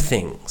do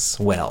things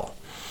well.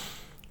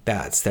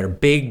 That's their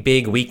big,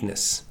 big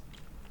weakness.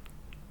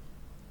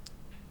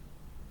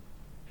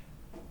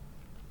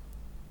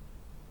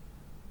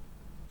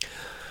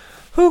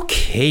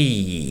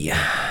 Okay.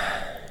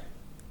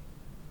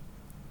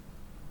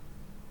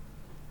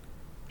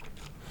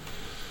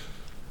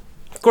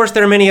 Of course,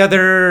 there are many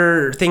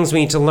other things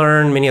we need to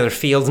learn, many other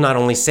fields, not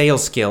only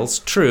sales skills.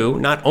 True,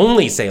 not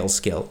only sales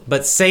skill,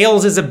 but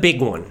sales is a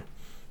big one.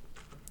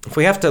 If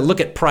we have to look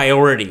at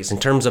priorities in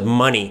terms of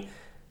money,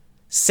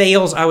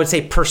 sales, I would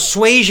say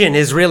persuasion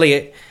is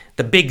really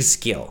the big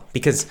skill,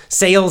 because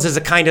sales is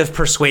a kind of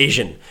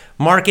persuasion.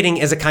 Marketing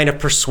is a kind of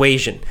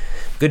persuasion.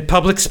 Good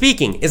public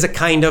speaking is a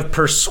kind of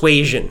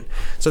persuasion.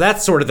 So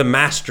that's sort of the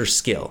master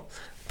skill.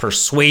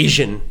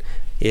 Persuasion.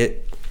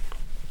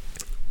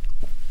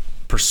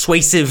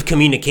 Persuasive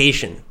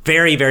communication.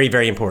 Very, very,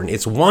 very important.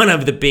 It's one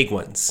of the big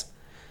ones.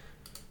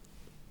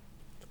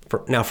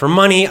 Now, for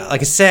money,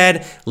 like I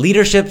said,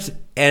 leadership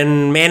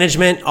and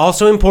management,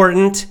 also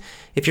important.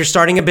 If you're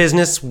starting a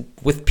business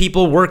with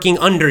people working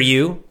under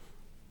you,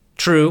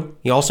 true,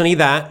 you also need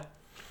that.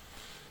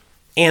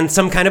 And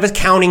some kind of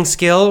accounting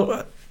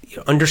skill,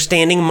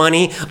 understanding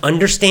money,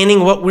 understanding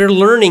what we're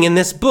learning in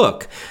this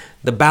book.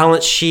 The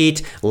balance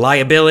sheet,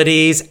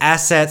 liabilities,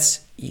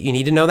 assets, you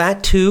need to know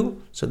that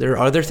too. So there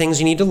are other things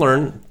you need to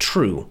learn.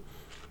 True.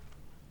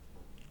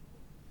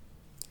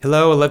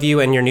 Hello, I love you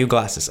and your new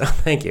glasses. Oh,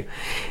 thank you.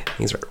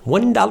 These are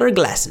 $1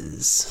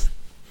 glasses.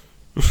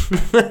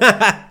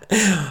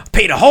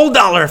 Paid a whole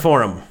 $1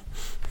 for them.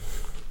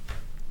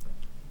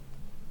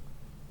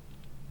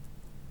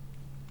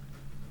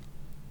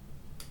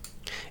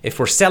 If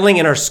we're selling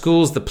in our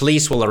schools, the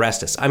police will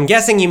arrest us. I'm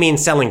guessing you mean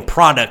selling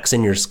products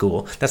in your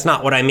school. That's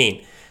not what I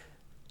mean.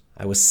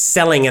 I was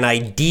selling an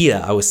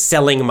idea. I was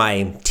selling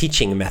my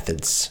teaching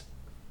methods.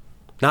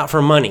 Not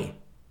for money.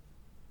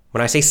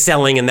 When I say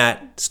selling in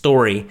that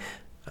story,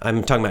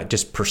 I'm talking about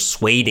just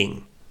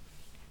persuading.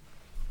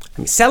 I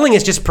mean, selling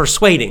is just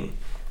persuading.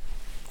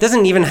 It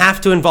doesn't even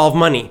have to involve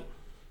money.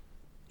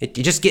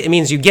 It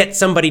means you get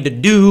somebody to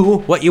do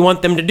what you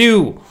want them to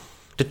do,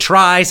 to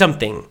try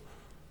something,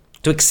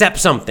 to accept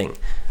something.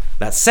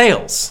 That's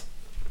sales.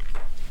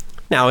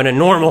 Now, in a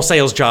normal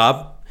sales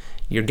job,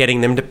 you're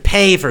getting them to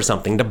pay for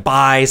something, to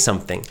buy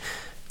something.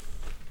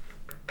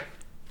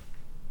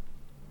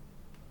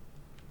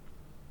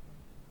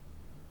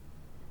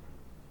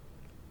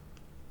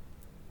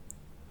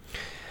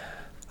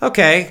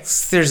 Okay,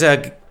 there's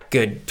a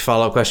good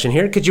follow-up question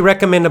here. Could you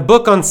recommend a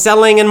book on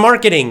selling and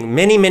marketing?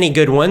 Many, many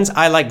good ones.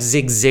 I like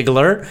Zig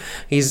Ziglar.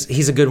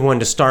 He's a good one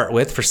to start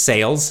with for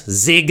sales.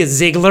 Zig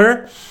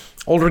Ziglar,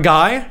 older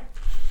guy.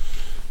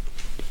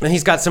 And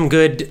he's got some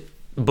good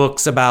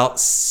books about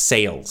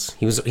sales.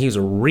 He was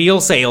a real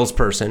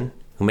salesperson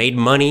who made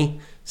money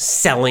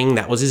selling.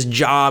 That was his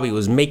job. He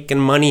was making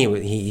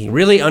money. He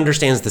really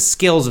understands the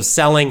skills of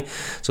selling.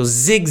 So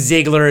Zig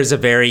Ziglar is a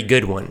very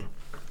good one.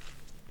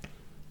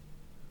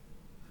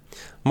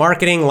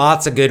 Marketing,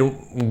 lots of good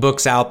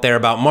books out there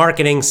about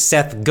marketing.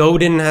 Seth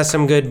Godin has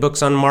some good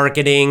books on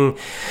marketing.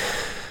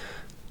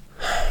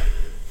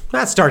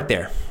 Let's start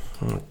there.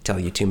 I won't tell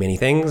you too many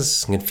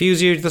things,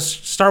 confuse you. Let's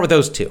start with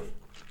those two.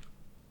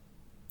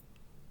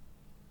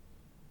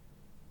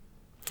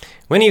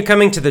 When are you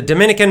coming to the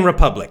Dominican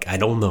Republic? I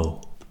don't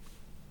know.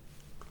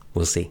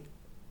 We'll see.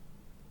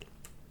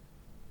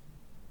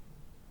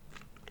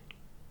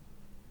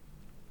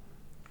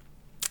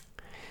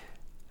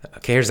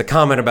 Okay, here's a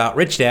comment about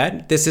Rich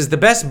Dad. This is the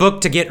best book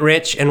to get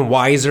rich and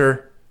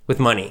wiser with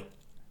money.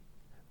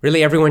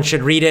 Really, everyone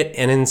should read it,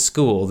 and in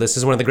school. This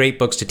is one of the great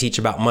books to teach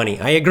about money.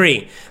 I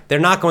agree. They're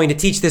not going to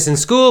teach this in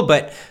school,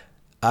 but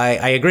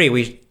I agree.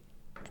 We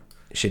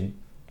should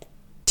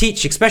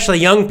teach, especially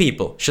young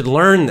people, should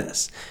learn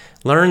this.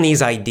 Learn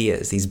these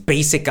ideas, these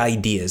basic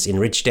ideas in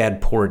Rich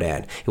Dad, Poor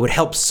Dad. It would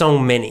help so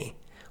many.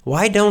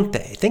 Why don't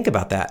they? Think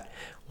about that.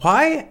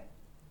 Why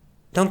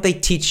don't they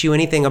teach you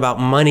anything about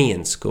money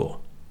in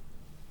school?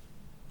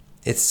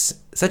 It's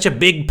such a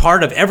big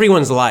part of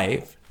everyone's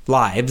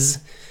lives.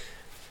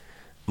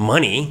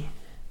 Money.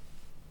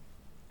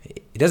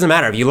 It doesn't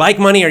matter if you like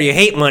money or you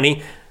hate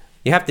money.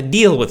 You have to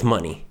deal with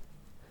money.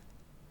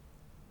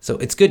 So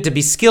it's good to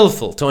be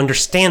skillful, to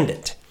understand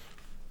it.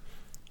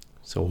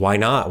 So why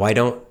not? Why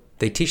don't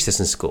they teach this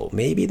in school.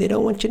 Maybe they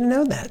don't want you to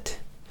know that.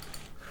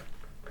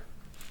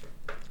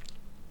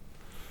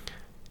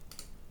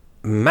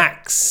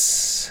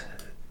 Max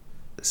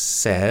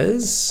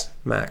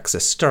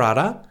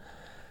Estrada,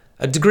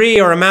 a degree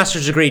or a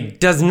master's degree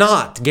does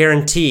not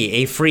guarantee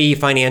a free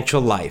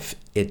financial life.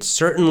 It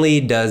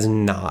certainly does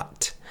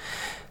not.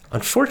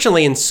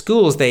 Unfortunately, in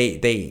schools,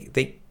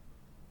 they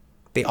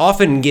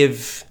often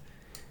give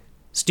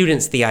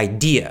students the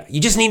idea, you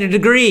just need a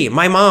degree.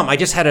 My mom, I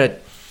just had a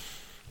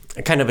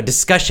kind of a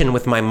discussion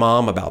with my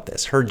mom about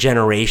this. Her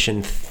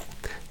generation,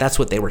 that's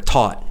what they were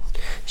taught.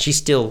 She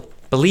still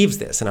believes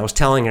this, and I was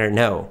telling her,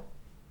 no,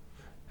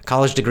 a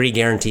college degree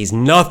guarantees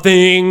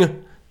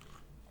nothing.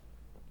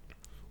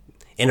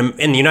 In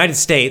the United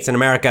States, in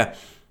America,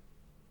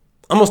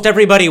 almost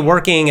everybody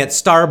working at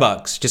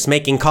Starbucks, just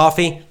making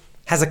coffee,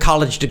 has a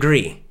college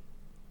degree.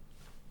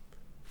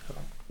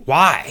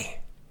 Why?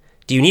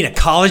 Do you need a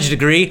college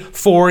degree?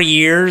 4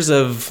 years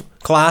of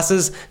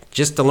classes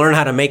just to learn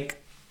how to make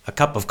a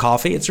cup of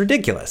coffee? It's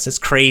ridiculous. It's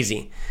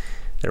crazy.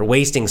 They're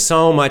wasting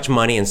so much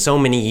money and so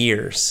many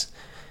years.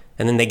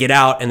 And then they get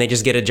out and they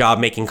just get a job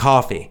making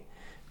coffee.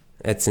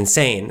 It's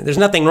insane. There's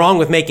nothing wrong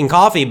with making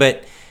coffee,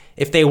 but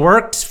if they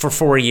worked for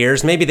 4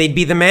 years, maybe they'd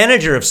be the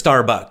manager of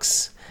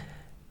Starbucks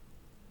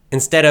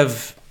instead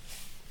of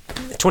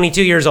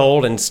 22 years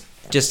old and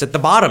just at the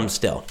bottom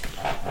still.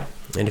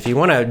 And if you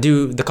want to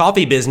do the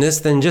coffee business,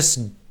 then just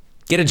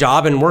get a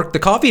job and work the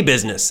coffee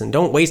business and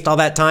don't waste all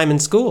that time in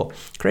school.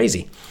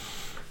 Crazy.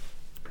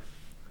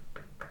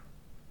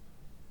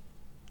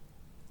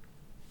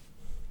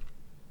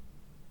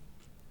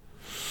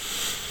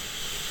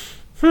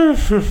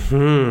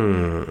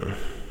 And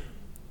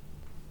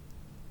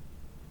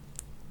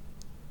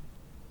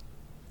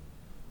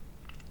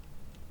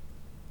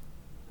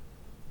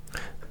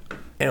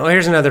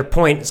here's another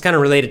point. It's kind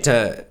of related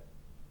to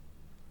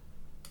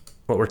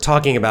what we're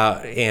talking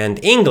about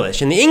and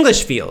English. In the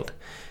English field,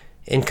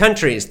 in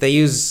countries they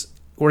use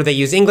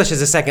English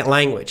as a second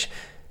language.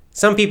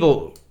 Some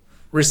people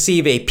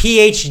receive a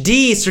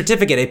PhD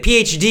certificate, a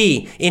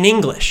PhD in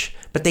English,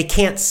 but they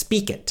can't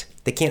speak it.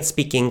 They can't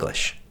speak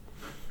English.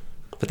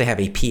 But they have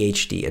a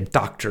PhD, a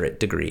doctorate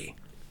degree.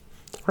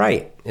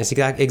 Right,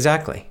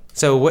 exactly.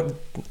 So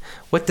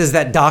what does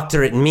that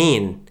doctorate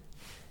mean?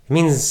 It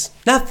means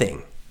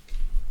nothing,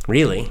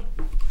 really.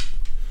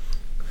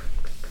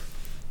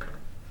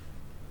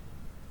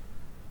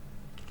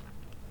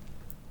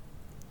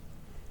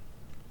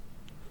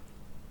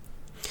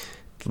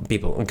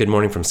 People, good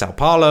morning from Sao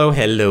Paulo.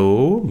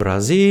 Hello,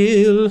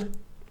 Brazil.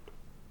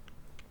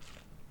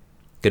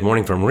 Good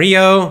morning from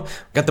Rio.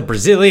 Got the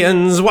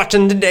Brazilians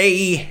watching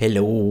today.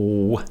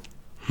 Hello.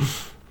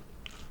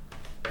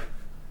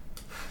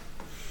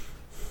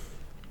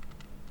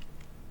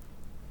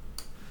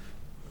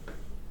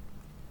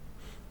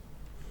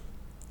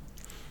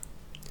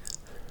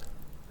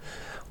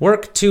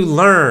 Work to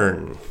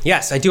learn.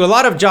 Yes, I do a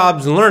lot of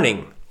jobs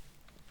learning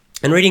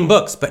and reading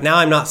books, but now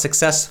I'm not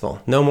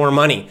successful. No more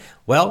money.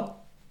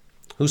 Well,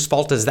 whose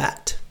fault is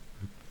that?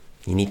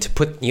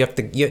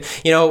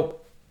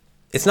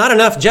 It's not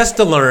enough just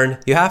to learn.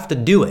 You have to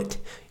do it.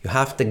 You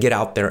have to get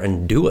out there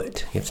and do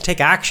it. You have to take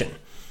action.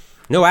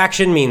 No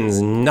action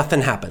means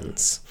nothing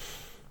happens.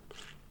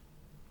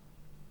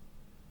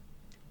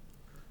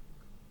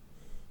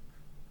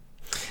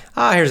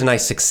 Here's a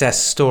nice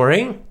success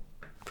story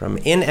from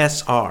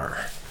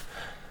NSR.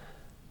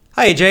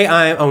 Hi, AJ.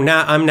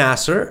 I'm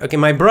Nasser. Okay,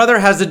 my brother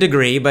has a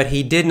degree, but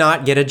he did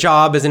not get a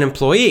job as an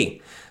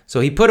employee. So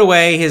he put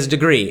away his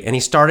degree and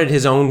he started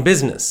his own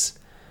business,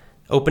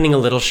 opening a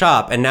little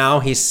shop, and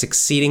now he's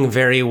succeeding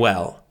very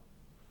well.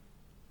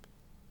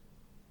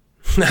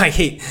 I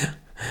hate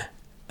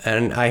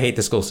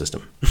the school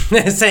system.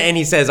 And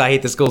he says, I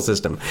hate the school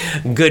system.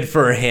 Good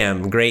for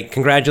him. Great.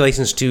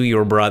 Congratulations to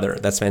your brother.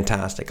 That's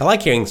fantastic. I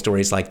like hearing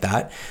stories like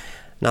that.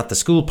 Not the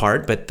school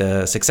part, but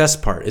the success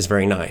part is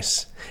very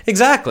nice.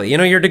 Exactly.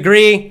 Your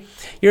degree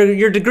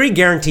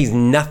guarantees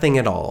nothing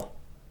at all.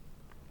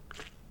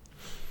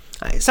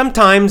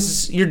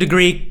 Sometimes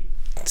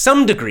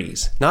some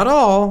degrees, not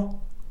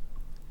all,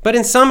 but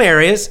in some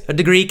areas, a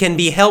degree can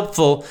be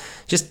helpful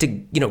just to,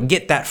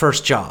 get that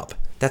first job.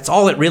 That's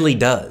all it really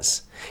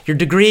does. Your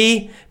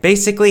degree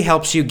basically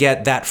helps you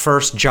get that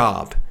first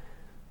job.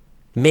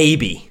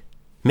 Maybe,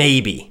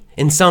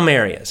 in some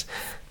areas.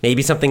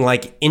 Maybe something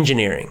like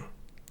engineering.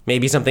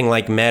 Maybe something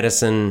like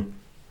medicine.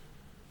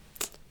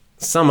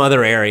 Some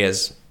other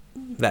areas,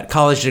 that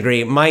college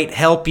degree might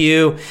help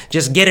you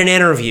just get an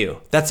interview.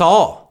 That's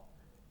all.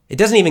 It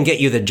doesn't even get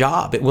you the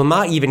job. It will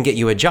not even get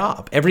you a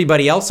job.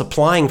 Everybody else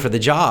applying for the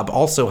job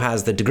also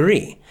has the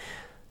degree.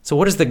 So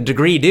what does the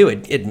degree do?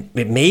 It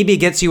maybe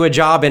gets you a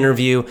job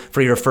interview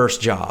for your first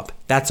job.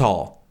 That's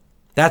all.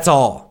 That's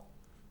all.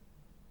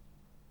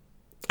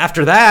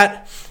 After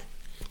that,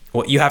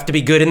 you have to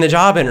be good in the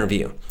job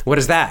interview. What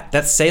is that?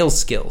 That's sales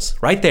skills.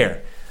 Right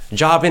there.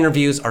 Job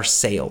interviews are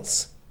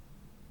sales.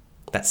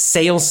 That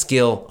sales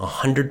skill,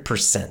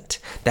 100%.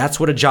 That's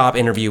what a job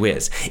interview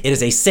is. It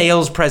is a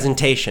sales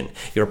presentation.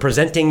 You're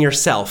presenting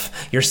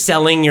yourself. You're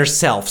selling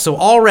yourself. So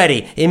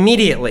already,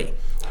 immediately,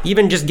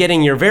 even just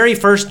getting your very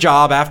first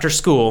job after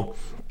school,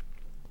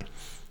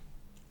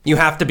 you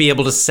have to be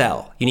able to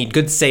sell. You need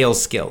good sales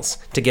skills.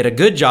 To get a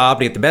good job,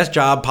 to get the best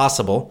job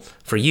possible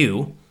for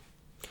you,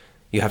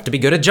 you have to be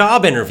good at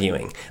job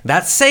interviewing.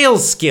 That's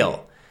sales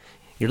skill.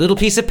 Your little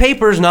piece of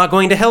paper is not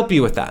going to help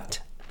you with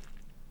that.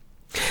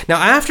 Now,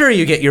 after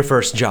you get your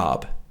first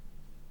job,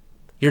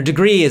 your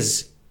degree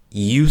is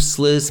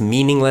useless,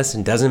 meaningless,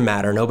 and doesn't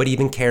matter. Nobody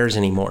even cares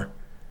anymore.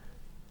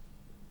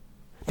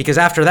 Because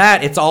after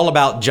that, it's all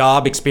about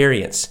job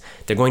experience.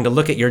 They're going to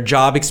look at your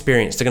job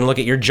experience. They're going to look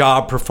at your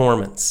job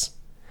performance.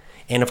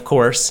 And of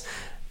course,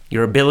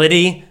 your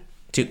ability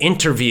to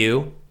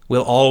interview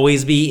will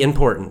always be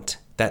important.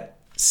 That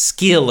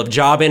skill of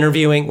job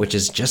interviewing, which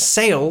is just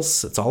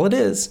sales, that's all it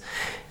is,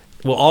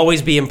 will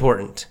always be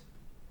important.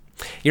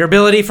 Your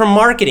ability for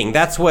marketing,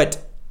 that's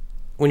what,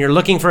 when you're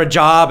looking for a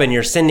job and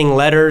you're sending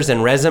letters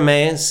and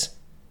resumes,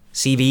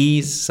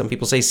 CVs, some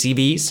people say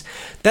CVs,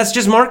 that's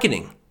just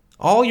marketing.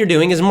 All you're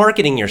doing is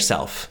marketing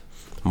yourself,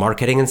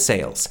 marketing and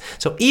sales.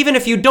 So even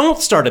if you don't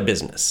start a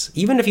business,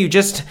 even if you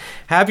just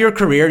have your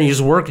career and you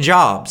just work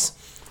jobs,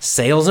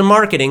 sales and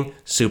marketing,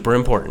 super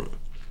important.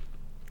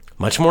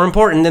 Much more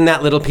important than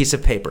that little piece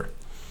of paper.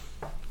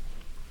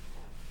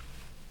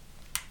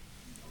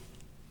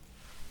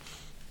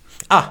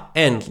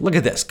 And look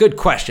at this. Good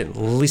question.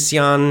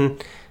 Liciane?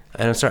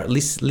 Maybe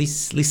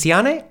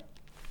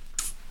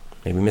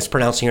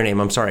mispronouncing your name.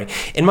 I'm sorry.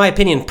 In my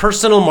opinion,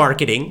 personal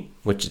marketing,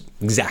 which is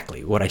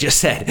exactly what I just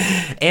said,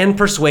 and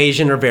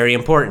persuasion are very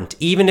important.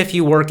 Even if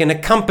you work in a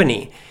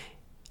company,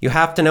 you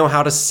have to know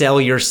how to sell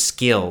your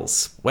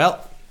skills.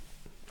 Well,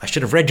 I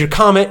should have read your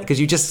comment because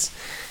you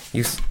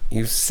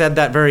said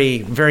that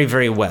very, very,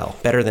 very well.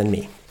 Better than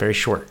me. Very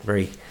short,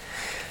 very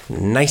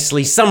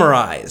nicely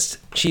summarized.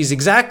 She's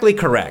exactly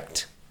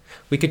correct.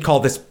 We could call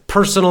this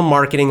personal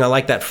marketing. I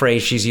like that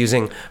phrase she's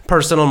using.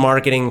 Personal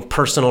marketing,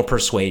 personal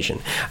persuasion.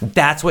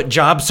 That's what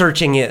job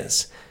searching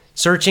is.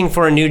 Searching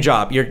for a new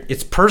job.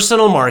 It's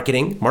personal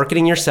marketing,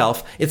 marketing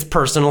yourself. It's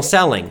personal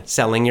selling,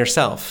 selling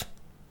yourself.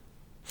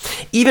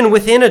 Even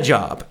within a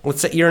job,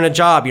 let's say you're in a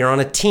job, you're on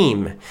a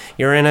team.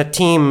 You're in a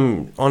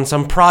team on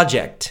some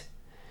project.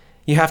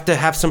 You have to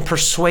have some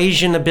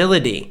persuasion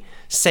ability.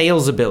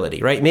 Sales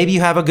ability, right? Maybe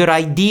you have a good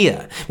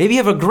idea. Maybe you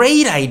have a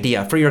great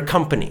idea for your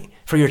company,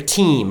 for your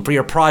team, for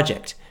your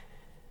project.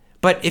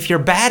 But if you're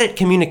bad at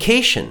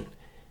communication,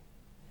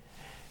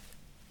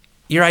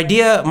 your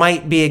idea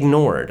might be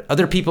ignored.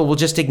 Other people will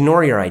just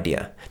ignore your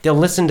idea. They'll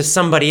listen to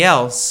somebody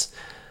else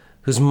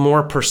who's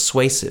more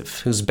persuasive,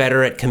 who's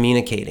better at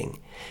communicating.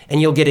 And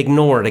you'll get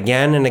ignored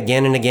again and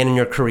again and again in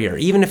your career.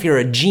 Even if you're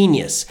a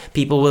genius,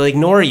 people will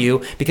ignore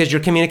you because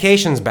your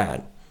communication's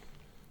bad.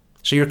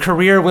 So your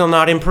career will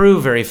not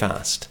improve very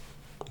fast,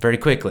 very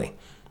quickly.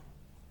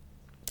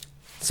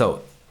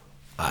 So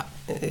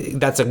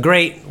that's a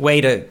great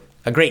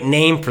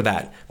name for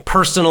that.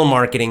 Personal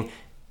marketing,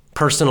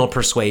 personal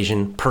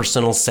persuasion,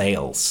 personal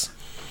sales.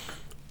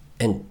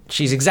 And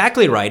she's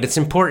exactly right. It's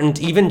important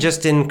even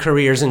just in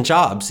careers and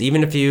jobs.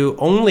 Even if you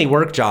only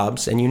work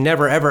jobs and you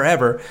never, ever,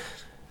 ever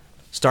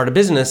start a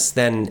business,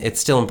 then it's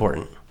still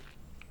important.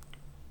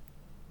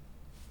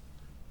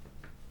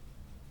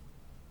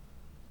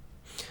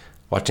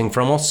 Watching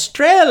from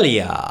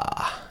Australia.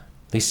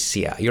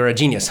 Lucia, you're a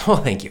genius. Oh,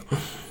 thank you.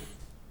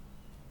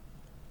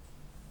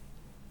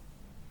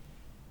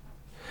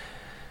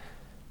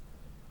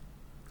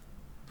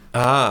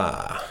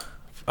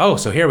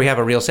 So here we have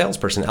a real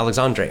salesperson,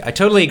 Alexandre. I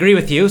totally agree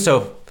with you.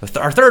 So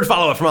our third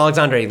follow-up from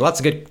Alexandre,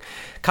 lots of good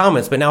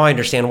comments, but now I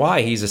understand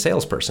why he's a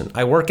salesperson.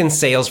 I work in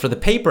sales for the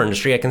paper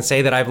industry. I can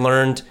say that I've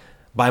learned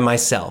by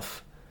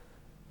myself.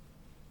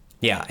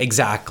 Yeah,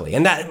 exactly.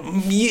 And that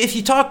if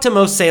you talk to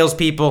most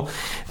salespeople,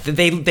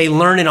 they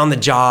learn it on the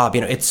job.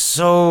 It's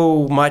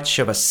so much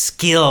of a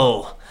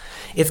skill.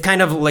 It's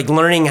kind of like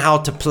learning how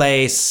to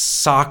play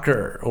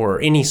soccer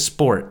or any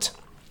sport.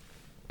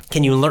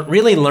 Can you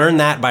really learn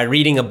that by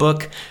reading a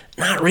book?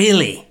 Not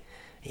really.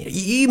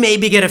 You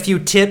maybe get a few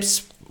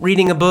tips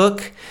reading a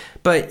book,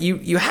 but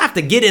you have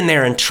to get in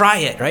there and try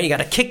it, right? You got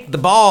to kick the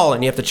ball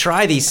and you have to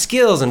try these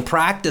skills and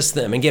practice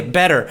them and get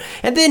better.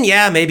 And then,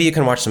 maybe you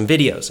can watch some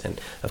videos.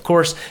 And of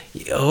course,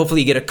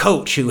 hopefully you get a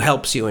coach who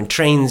helps you and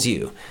trains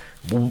you.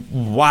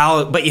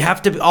 But you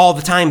have to all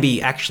the time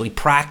be actually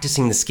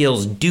practicing the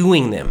skills,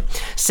 doing them.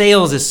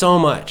 Sales is so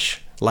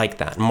much like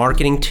that.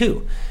 Marketing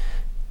too.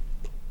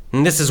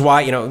 And this is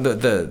why,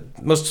 the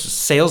most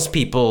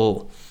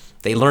salespeople,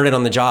 they learn it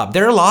on the job.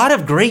 There are a lot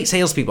of great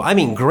salespeople. I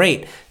mean,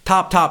 great,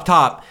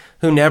 top,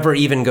 who never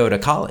even go to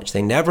college.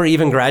 They never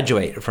even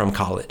graduate from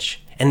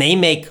college. And they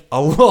make a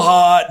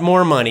lot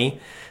more money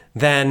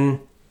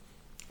than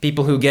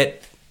people who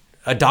get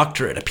a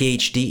doctorate, a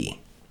PhD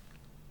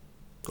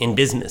in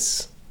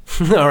business,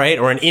 all right?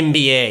 Or an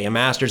MBA, a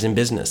master's in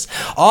business.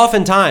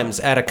 Oftentimes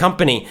at a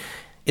company,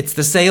 it's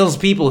the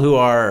salespeople who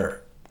are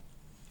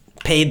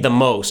paid the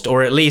most,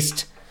 or at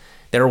least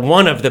They're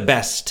one of the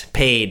best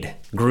paid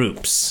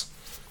groups.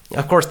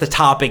 Of course, the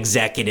top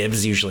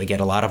executives usually get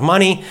a lot of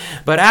money,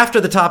 but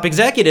after the top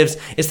executives,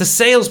 it's the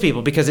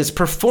salespeople because it's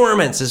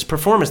performance.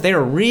 They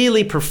are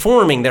really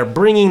performing. They're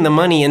bringing the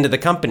money into the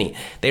company.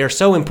 They are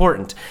so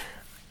important.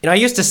 I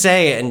used to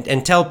say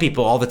and tell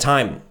people all the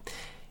time,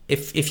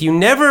 if you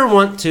never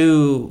want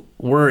to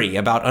worry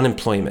about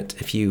unemployment,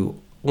 if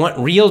you want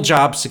real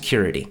job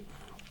security,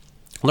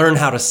 learn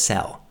how to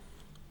sell.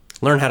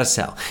 Learn how to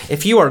sell.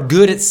 If you are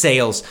good at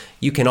sales,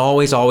 you can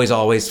always, always,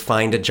 always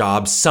find a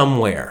job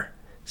somewhere,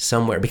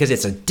 because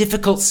it's a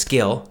difficult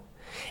skill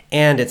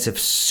and it's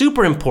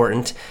super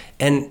important,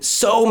 and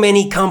so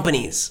many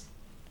companies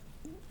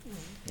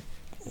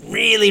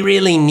really,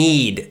 really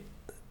need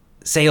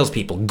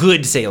salespeople,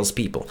 good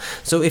salespeople.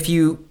 So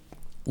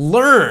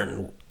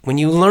when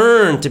you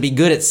learn to be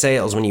good at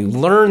sales, when you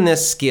learn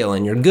this skill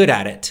and you're good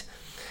at it,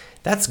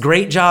 that's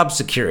great job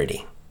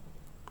security.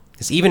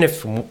 Because even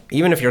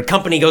if your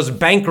company goes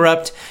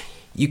bankrupt,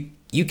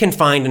 you can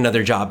find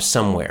another job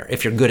somewhere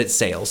if you're good at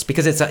sales,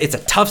 because it's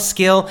a tough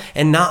skill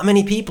and not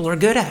many people are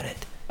good at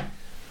it.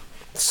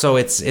 So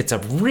it's a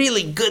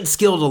really good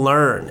skill to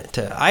learn.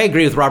 I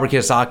agree with Robert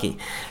Kiyosaki.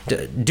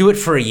 To do it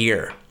for a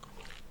year.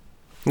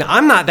 Now,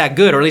 I'm not that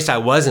good, or at least I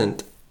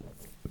wasn't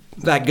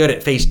that good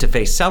at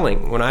face-to-face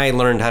selling when I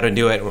learned how to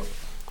do it.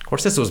 Of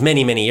course, this was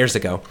many, many years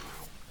ago.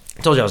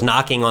 I told you I was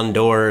knocking on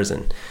doors,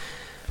 and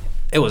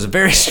it was a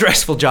very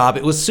stressful job.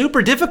 It was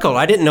super difficult.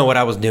 I didn't know what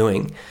I was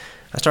doing.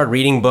 I started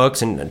reading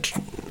books, and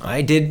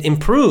I did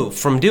improve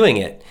from doing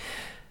it,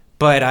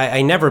 but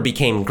I never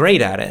became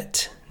great at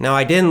it. Now,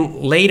 I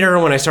didn't later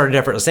when I started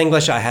Effortless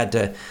English, I had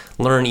to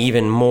learn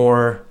even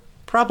more.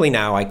 Probably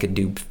now I could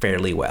do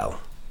fairly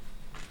well.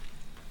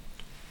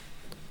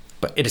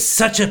 But it is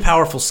such a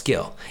powerful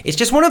skill. It's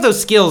just one of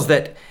those skills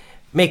that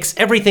makes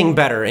everything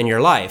better in your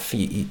life.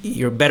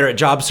 You're better at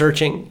job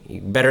searching.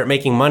 You're better at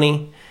making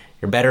money.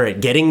 You're better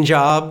at getting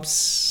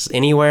jobs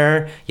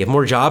anywhere. You have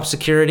more job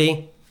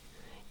security.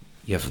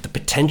 You have the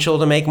potential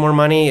to make more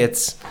money.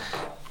 It's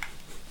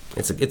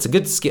a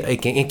good skill.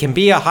 It can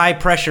be a high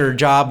pressure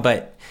job,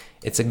 but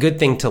it's a good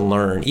thing to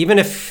learn. Even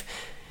if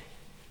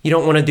you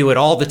don't want to do it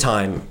all the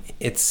time,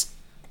 it's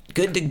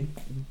good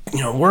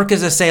to work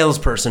as a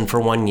salesperson for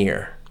 1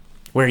 year,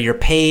 where you're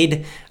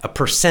paid a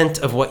 %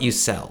 of what you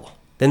sell.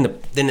 Then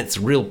it's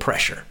real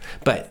pressure,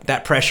 but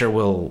that pressure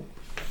will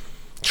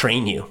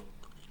train you.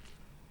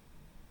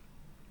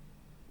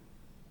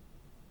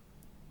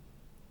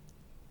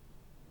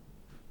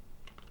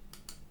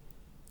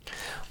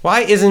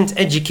 Why isn't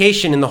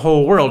education in the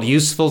whole world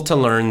useful to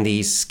learn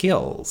these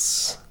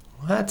skills?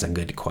 Well, that's a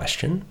good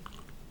question.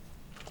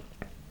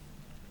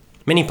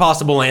 Many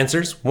possible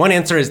answers. One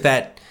answer is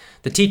that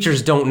the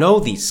teachers don't know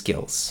these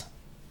skills.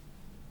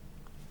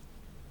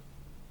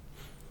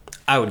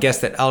 I would guess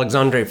that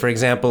Alexandre, for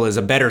example, is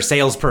a better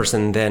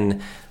salesperson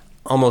than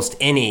almost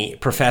any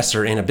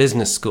professor in a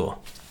business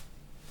school.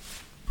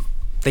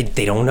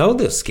 They don't know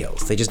those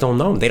skills. They just don't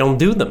know them. They don't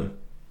do them.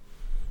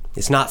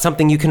 It's not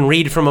something you can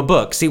read from a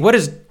book. See, what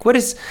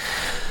is?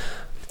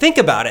 Think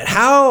about it.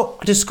 How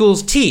do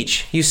schools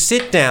teach? You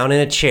sit down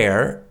in a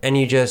chair and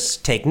you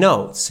just take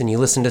notes and you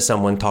listen to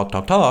someone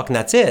talk, and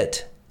that's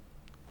it.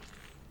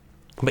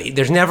 But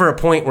there's never a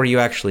point where you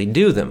actually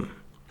do them.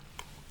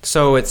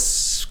 So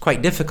it's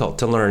quite difficult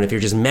to learn if you're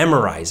just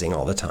memorizing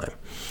all the time.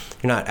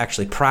 You're not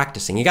actually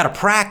practicing. You got to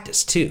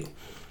practice too.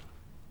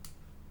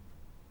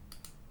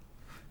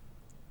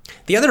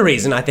 The other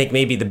reason, I think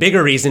maybe the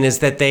bigger reason, is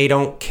that they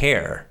don't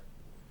care.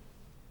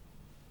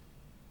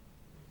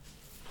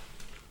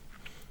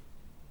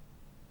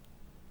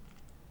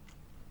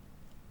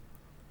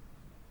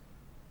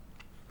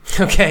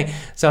 Okay,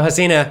 so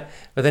Hasina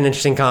with an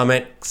interesting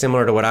comment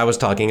similar to what I was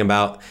talking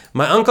about.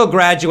 My uncle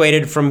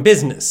graduated from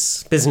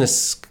business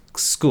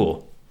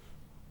school,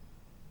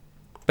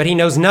 but he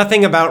knows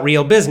nothing about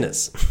real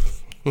business.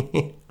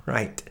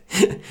 Right.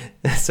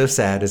 That's so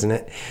sad, isn't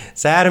it?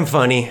 Sad and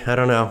funny. I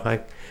don't know.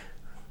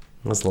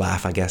 Let's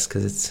laugh, I guess,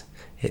 because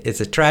it's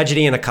a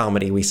tragedy and a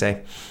comedy, we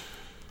say.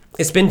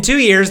 It's been 2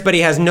 years, but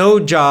he has no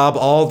job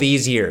all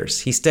these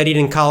years. He studied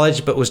in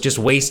college, but was just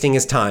wasting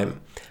his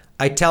time.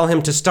 I tell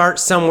him to start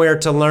somewhere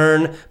to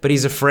learn, but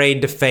he's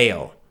afraid to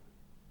fail.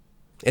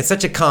 It's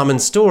such a common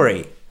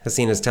story,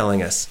 Hasina's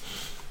telling us.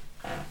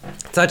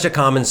 Such a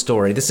common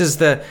story. This is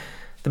the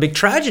big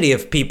tragedy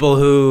of people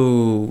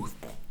who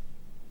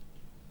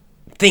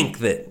think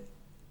that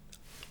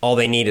all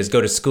they need is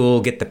go to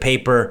school, get the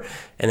paper,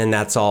 and then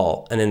that's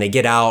all. And then they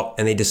get out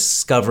and they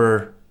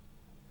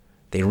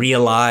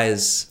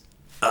realize,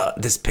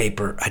 this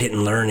paper, I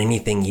didn't learn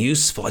anything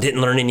useful. I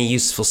didn't learn any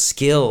useful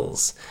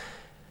skills.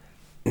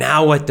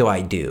 Now what do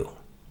I do?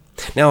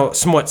 Now,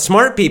 what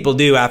smart people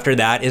do after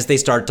that is they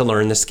start to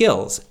learn the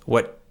skills.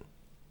 What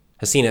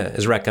Hasina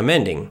is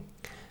recommending,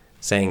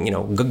 saying,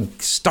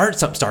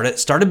 start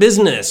a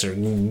business or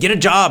get a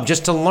job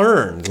just to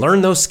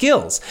learn those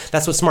skills.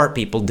 That's what smart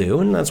people do,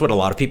 and that's what a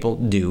lot of people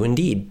do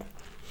indeed.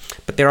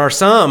 But there are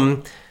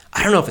some,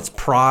 I don't know if it's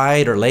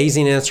pride or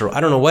laziness or I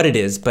don't know what it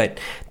is, but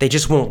they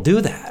just won't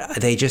do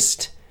that.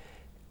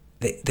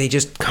 they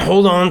just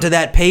hold on to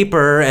that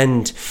paper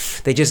and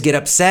they just get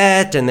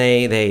upset, and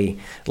they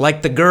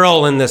like the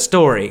girl in the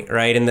story,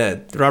 right? In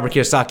the Robert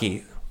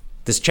Kiyosaki,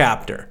 this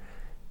chapter,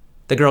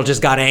 the girl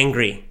just got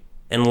angry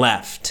and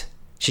left.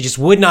 She just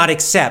would not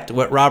accept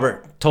what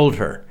Robert told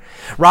her.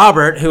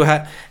 Robert, who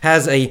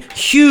has a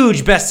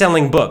huge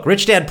best-selling book.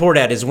 Rich Dad, Poor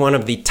Dad is one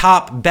of the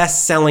top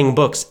best-selling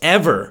books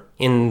ever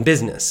in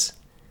business.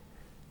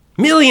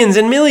 Millions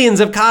and millions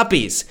of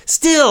copies.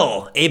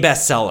 Still a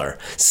bestseller.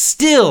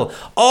 Still,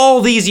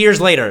 all these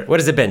years later, what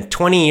has it been,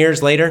 20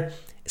 years later?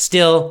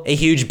 Still a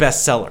huge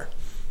bestseller.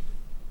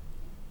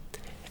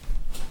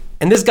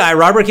 And this guy,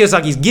 Robert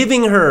Kiyosaki, is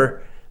giving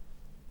her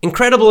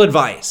incredible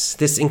advice.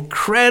 This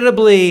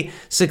incredibly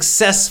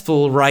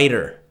successful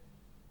writer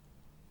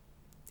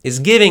is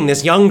giving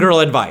this young girl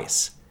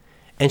advice,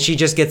 and she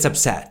just gets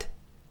upset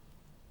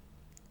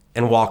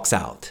and walks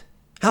out.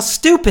 How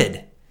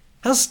stupid!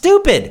 How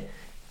stupid!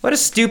 What a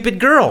stupid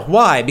girl.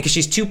 Why? Because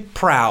she's too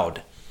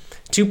proud.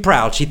 Too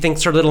proud. She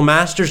thinks her little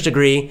master's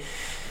degree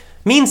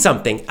means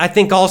something. I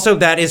think also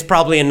that is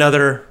probably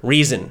another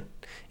reason,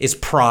 is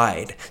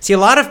pride. See, a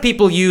lot of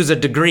people use a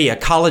degree, a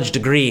college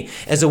degree,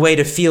 as a way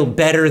to feel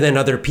better than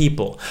other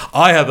people.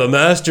 I have a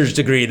master's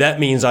degree. That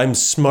means I'm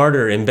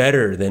smarter and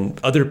better than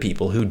other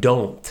people who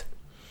don't.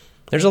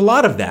 There's a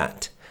lot of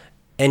that.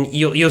 And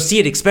you'll see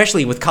it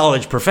especially with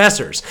college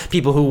professors,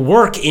 people who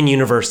work in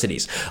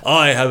universities.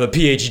 I have a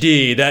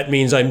PhD. That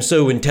means I'm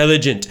so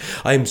intelligent.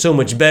 I'm so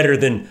much better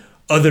than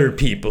other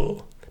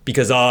people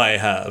because I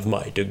have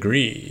my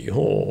degree.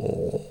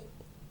 Oh.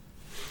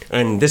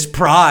 And this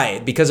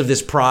pride, because of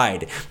this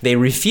pride, they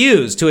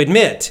refuse to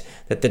admit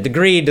that the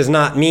degree does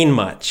not mean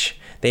much.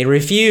 They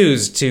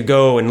refuse to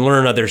go and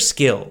learn other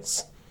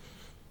skills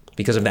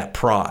because of that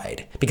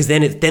pride. Because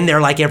then they're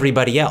like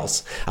everybody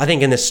else. I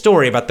think in this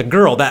story about the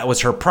girl, that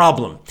was her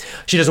problem.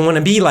 She doesn't want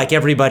to be like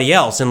everybody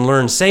else and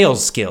learn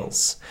sales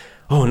skills.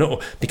 Oh no,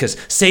 because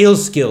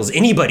sales skills,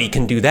 anybody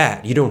can do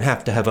that. You don't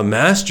have to have a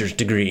master's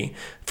degree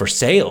for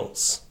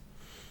sales.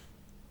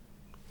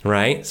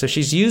 Right? So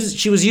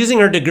she was using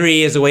her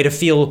degree as a way to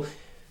feel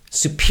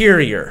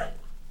superior.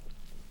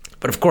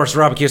 But of course,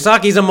 Robert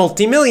Kiyosaki is a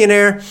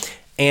multimillionaire,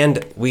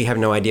 and we have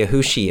no idea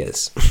who she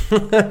is,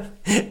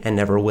 and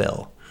never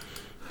will.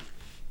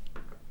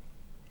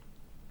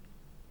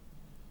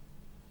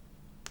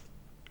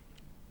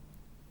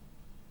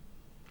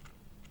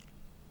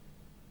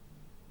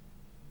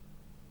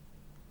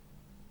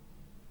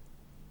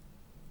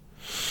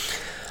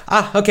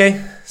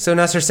 Okay. So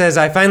Nasser says,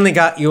 I finally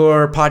got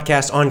your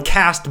podcast on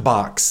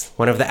Castbox,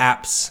 one of the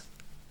apps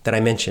that I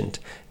mentioned.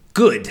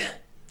 Good.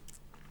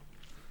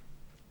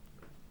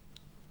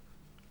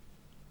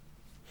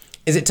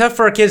 Is it tough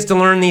for our kids to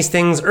learn these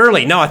things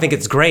early? No, I think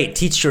it's great.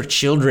 Teach your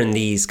children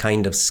these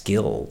kind of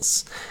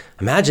skills.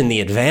 Imagine the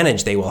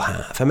advantage they will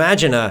have.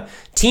 Imagine a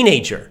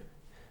teenager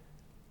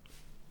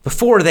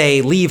before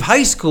they leave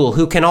high school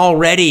who can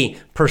already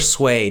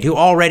persuade, who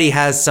already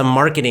has some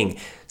marketing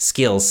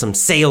skills, some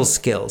sales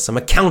skills, some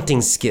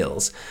accounting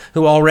skills,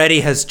 who already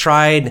has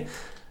tried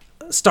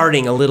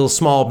starting a little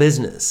small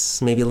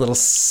business, maybe a little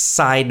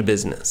side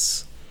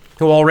business,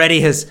 who already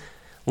has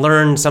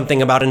learned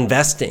something about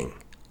investing.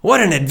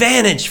 What an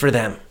advantage for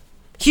them.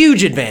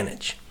 Huge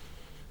advantage.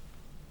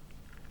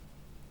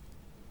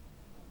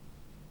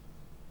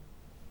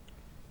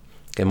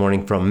 Good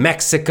morning from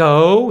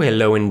Mexico.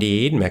 Hello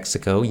indeed.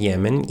 Mexico,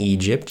 Yemen,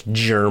 Egypt,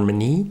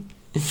 Germany,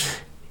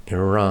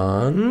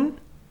 Iran.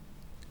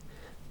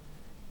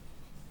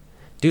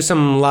 Do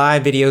some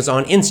live videos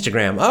on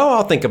Instagram. Oh,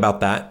 I'll think about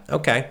that.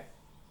 Okay.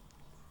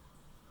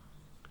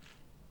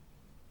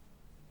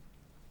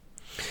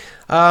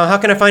 How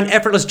can I find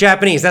Effortless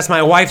Japanese? That's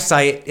my wife's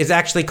site. It's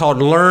actually called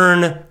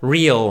Learn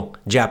Real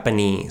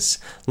Japanese.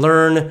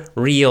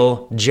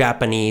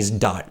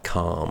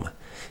 LearnRealJapanese.com.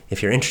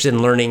 If you're interested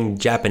in learning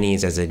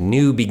Japanese as a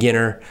new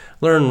beginner,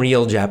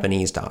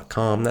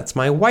 LearnRealJapanese.com. That's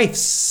my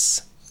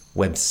wife's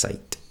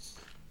website.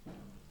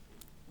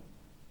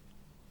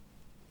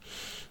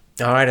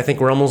 All right, I think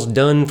we're almost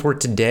done for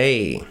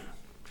today.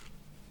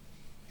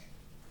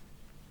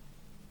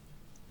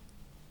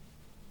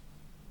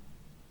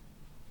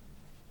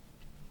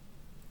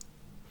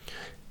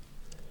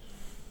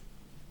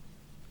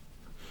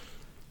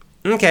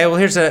 Okay, well,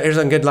 here's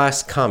a good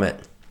last comment.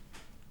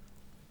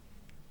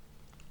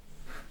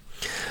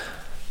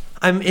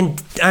 I'm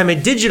a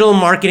digital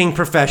marketing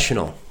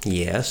professional.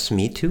 Yes,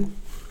 me too.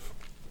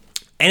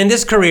 And in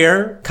this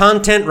career,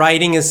 content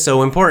writing is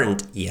so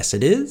important. Yes,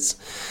 it is.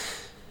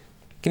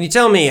 Can you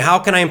tell me, how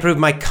can I improve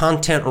my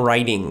content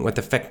writing with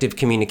effective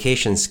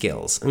communication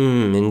skills?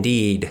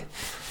 Indeed.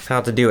 How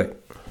to do it.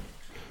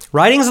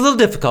 Writing is a little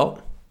difficult.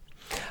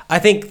 I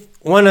think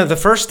one of the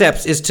first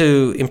steps is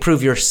to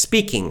improve your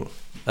speaking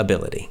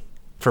ability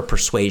for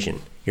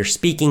persuasion, your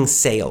speaking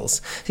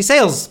sales. See,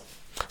 sales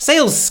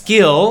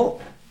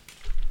skill,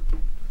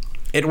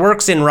 it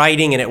works in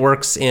writing and it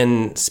works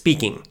in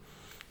speaking.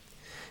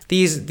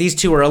 These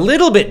two are a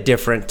little bit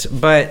different,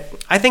 but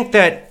I think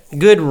that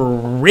good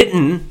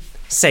written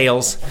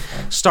sales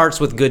starts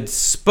with good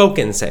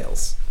spoken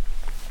sales.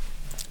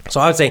 So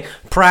I would say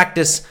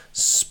practice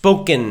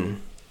spoken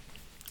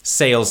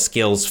sales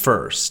skills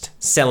first,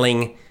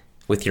 selling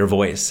with your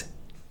voice.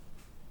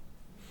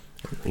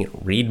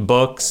 Read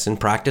books and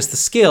practice the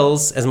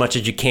skills as much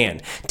as you can.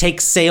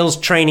 Take sales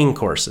training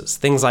courses,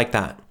 things like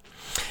that.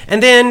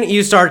 And then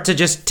you start to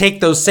just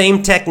take those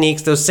same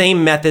techniques, those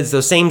same methods,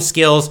 those same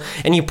skills,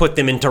 and you put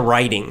them into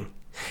writing.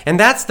 And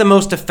that's the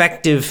most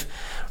effective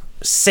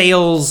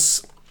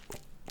sales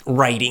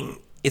writing.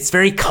 It's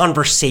very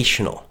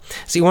conversational.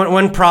 See,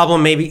 one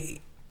problem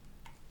maybe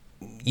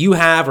you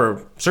have,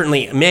 or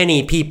certainly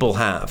many people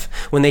have,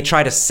 when they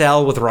try to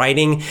sell with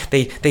writing,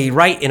 they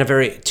write in a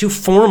very, too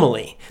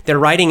formally. They're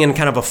writing in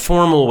kind of a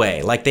formal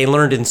way, like they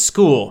learned in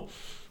school.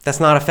 That's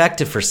not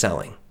effective for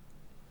selling.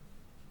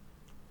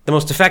 The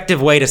most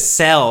effective way to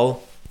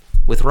sell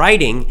with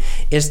writing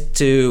is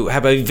to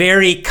have a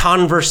very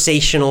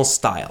conversational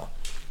style.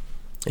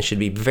 It should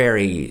be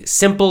very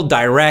simple,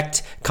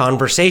 direct,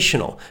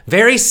 conversational.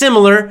 Very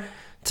similar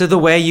to the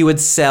way you would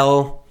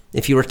sell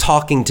if you were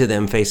talking to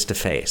them face to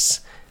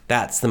face.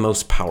 That's the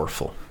most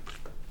powerful.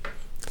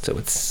 So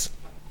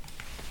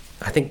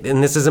I think,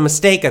 and this is a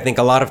mistake I think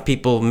a lot of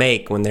people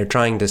make when they're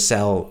trying to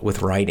sell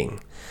with writing.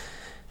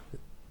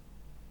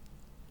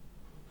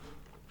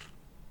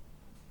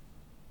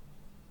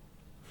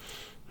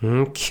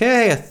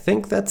 Okay, I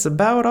think that's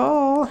about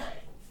all.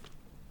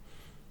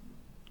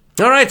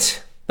 All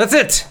right, that's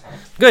it.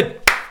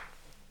 Good.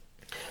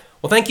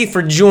 Well, thank you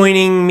for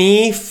joining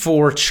me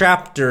for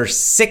Chapter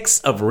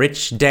 6 of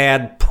Rich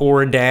Dad,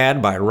 Poor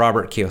Dad by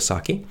Robert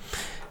Kiyosaki.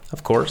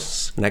 Of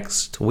course,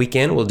 next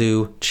weekend we'll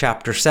do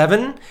Chapter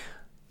 7.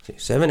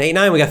 7, 8,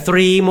 9. We got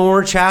 3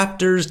 more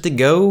chapters to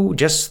go.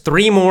 Just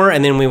 3 more,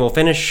 and then we will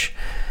finish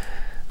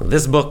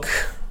this book,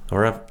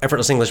 or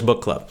Effortless English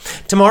Book Club.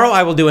 Tomorrow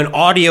I will do an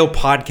audio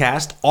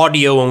podcast,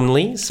 audio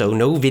only, so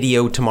no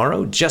video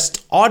tomorrow,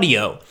 just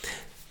audio.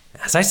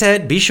 As I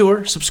said, be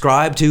sure,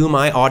 subscribe to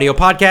my audio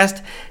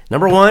podcast.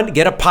 Number 1,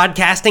 get a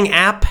podcasting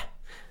app.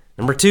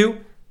 Number 2,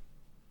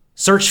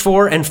 search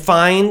for and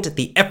find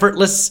the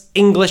Effortless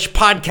English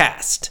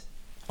Podcast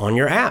on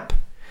your app.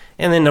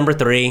 And then number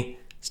 3,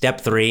 step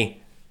 3,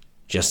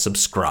 just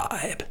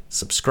subscribe.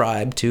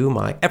 Subscribe to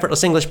my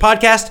Effortless English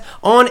Podcast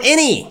on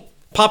any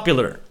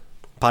popular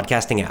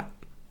podcasting app.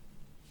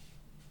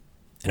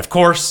 And of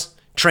course,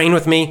 train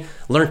with me,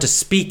 learn to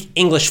speak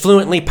English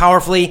fluently,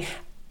 powerfully,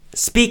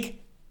 speak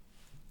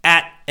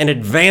at an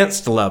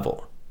advanced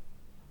level.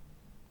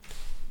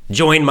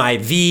 Join my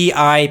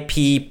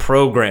VIP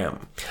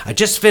program. I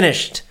just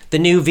finished the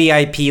new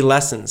VIP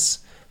lessons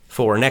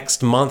for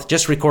next month.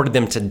 Just recorded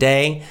them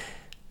today.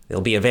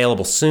 They'll be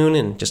available soon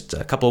in just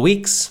a couple of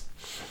weeks.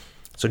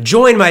 So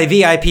join my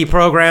VIP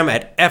program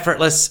at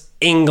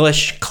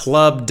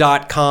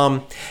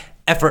effortlessenglishclub.com.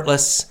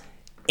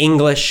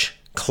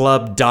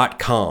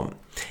 effortlessenglishclub.com.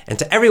 And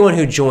to everyone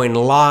who joined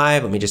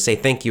live, let me just say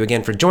thank you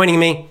again for joining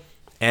me.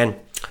 And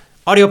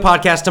audio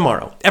podcast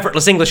tomorrow,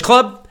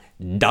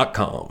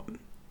 effortlessenglishclub.com.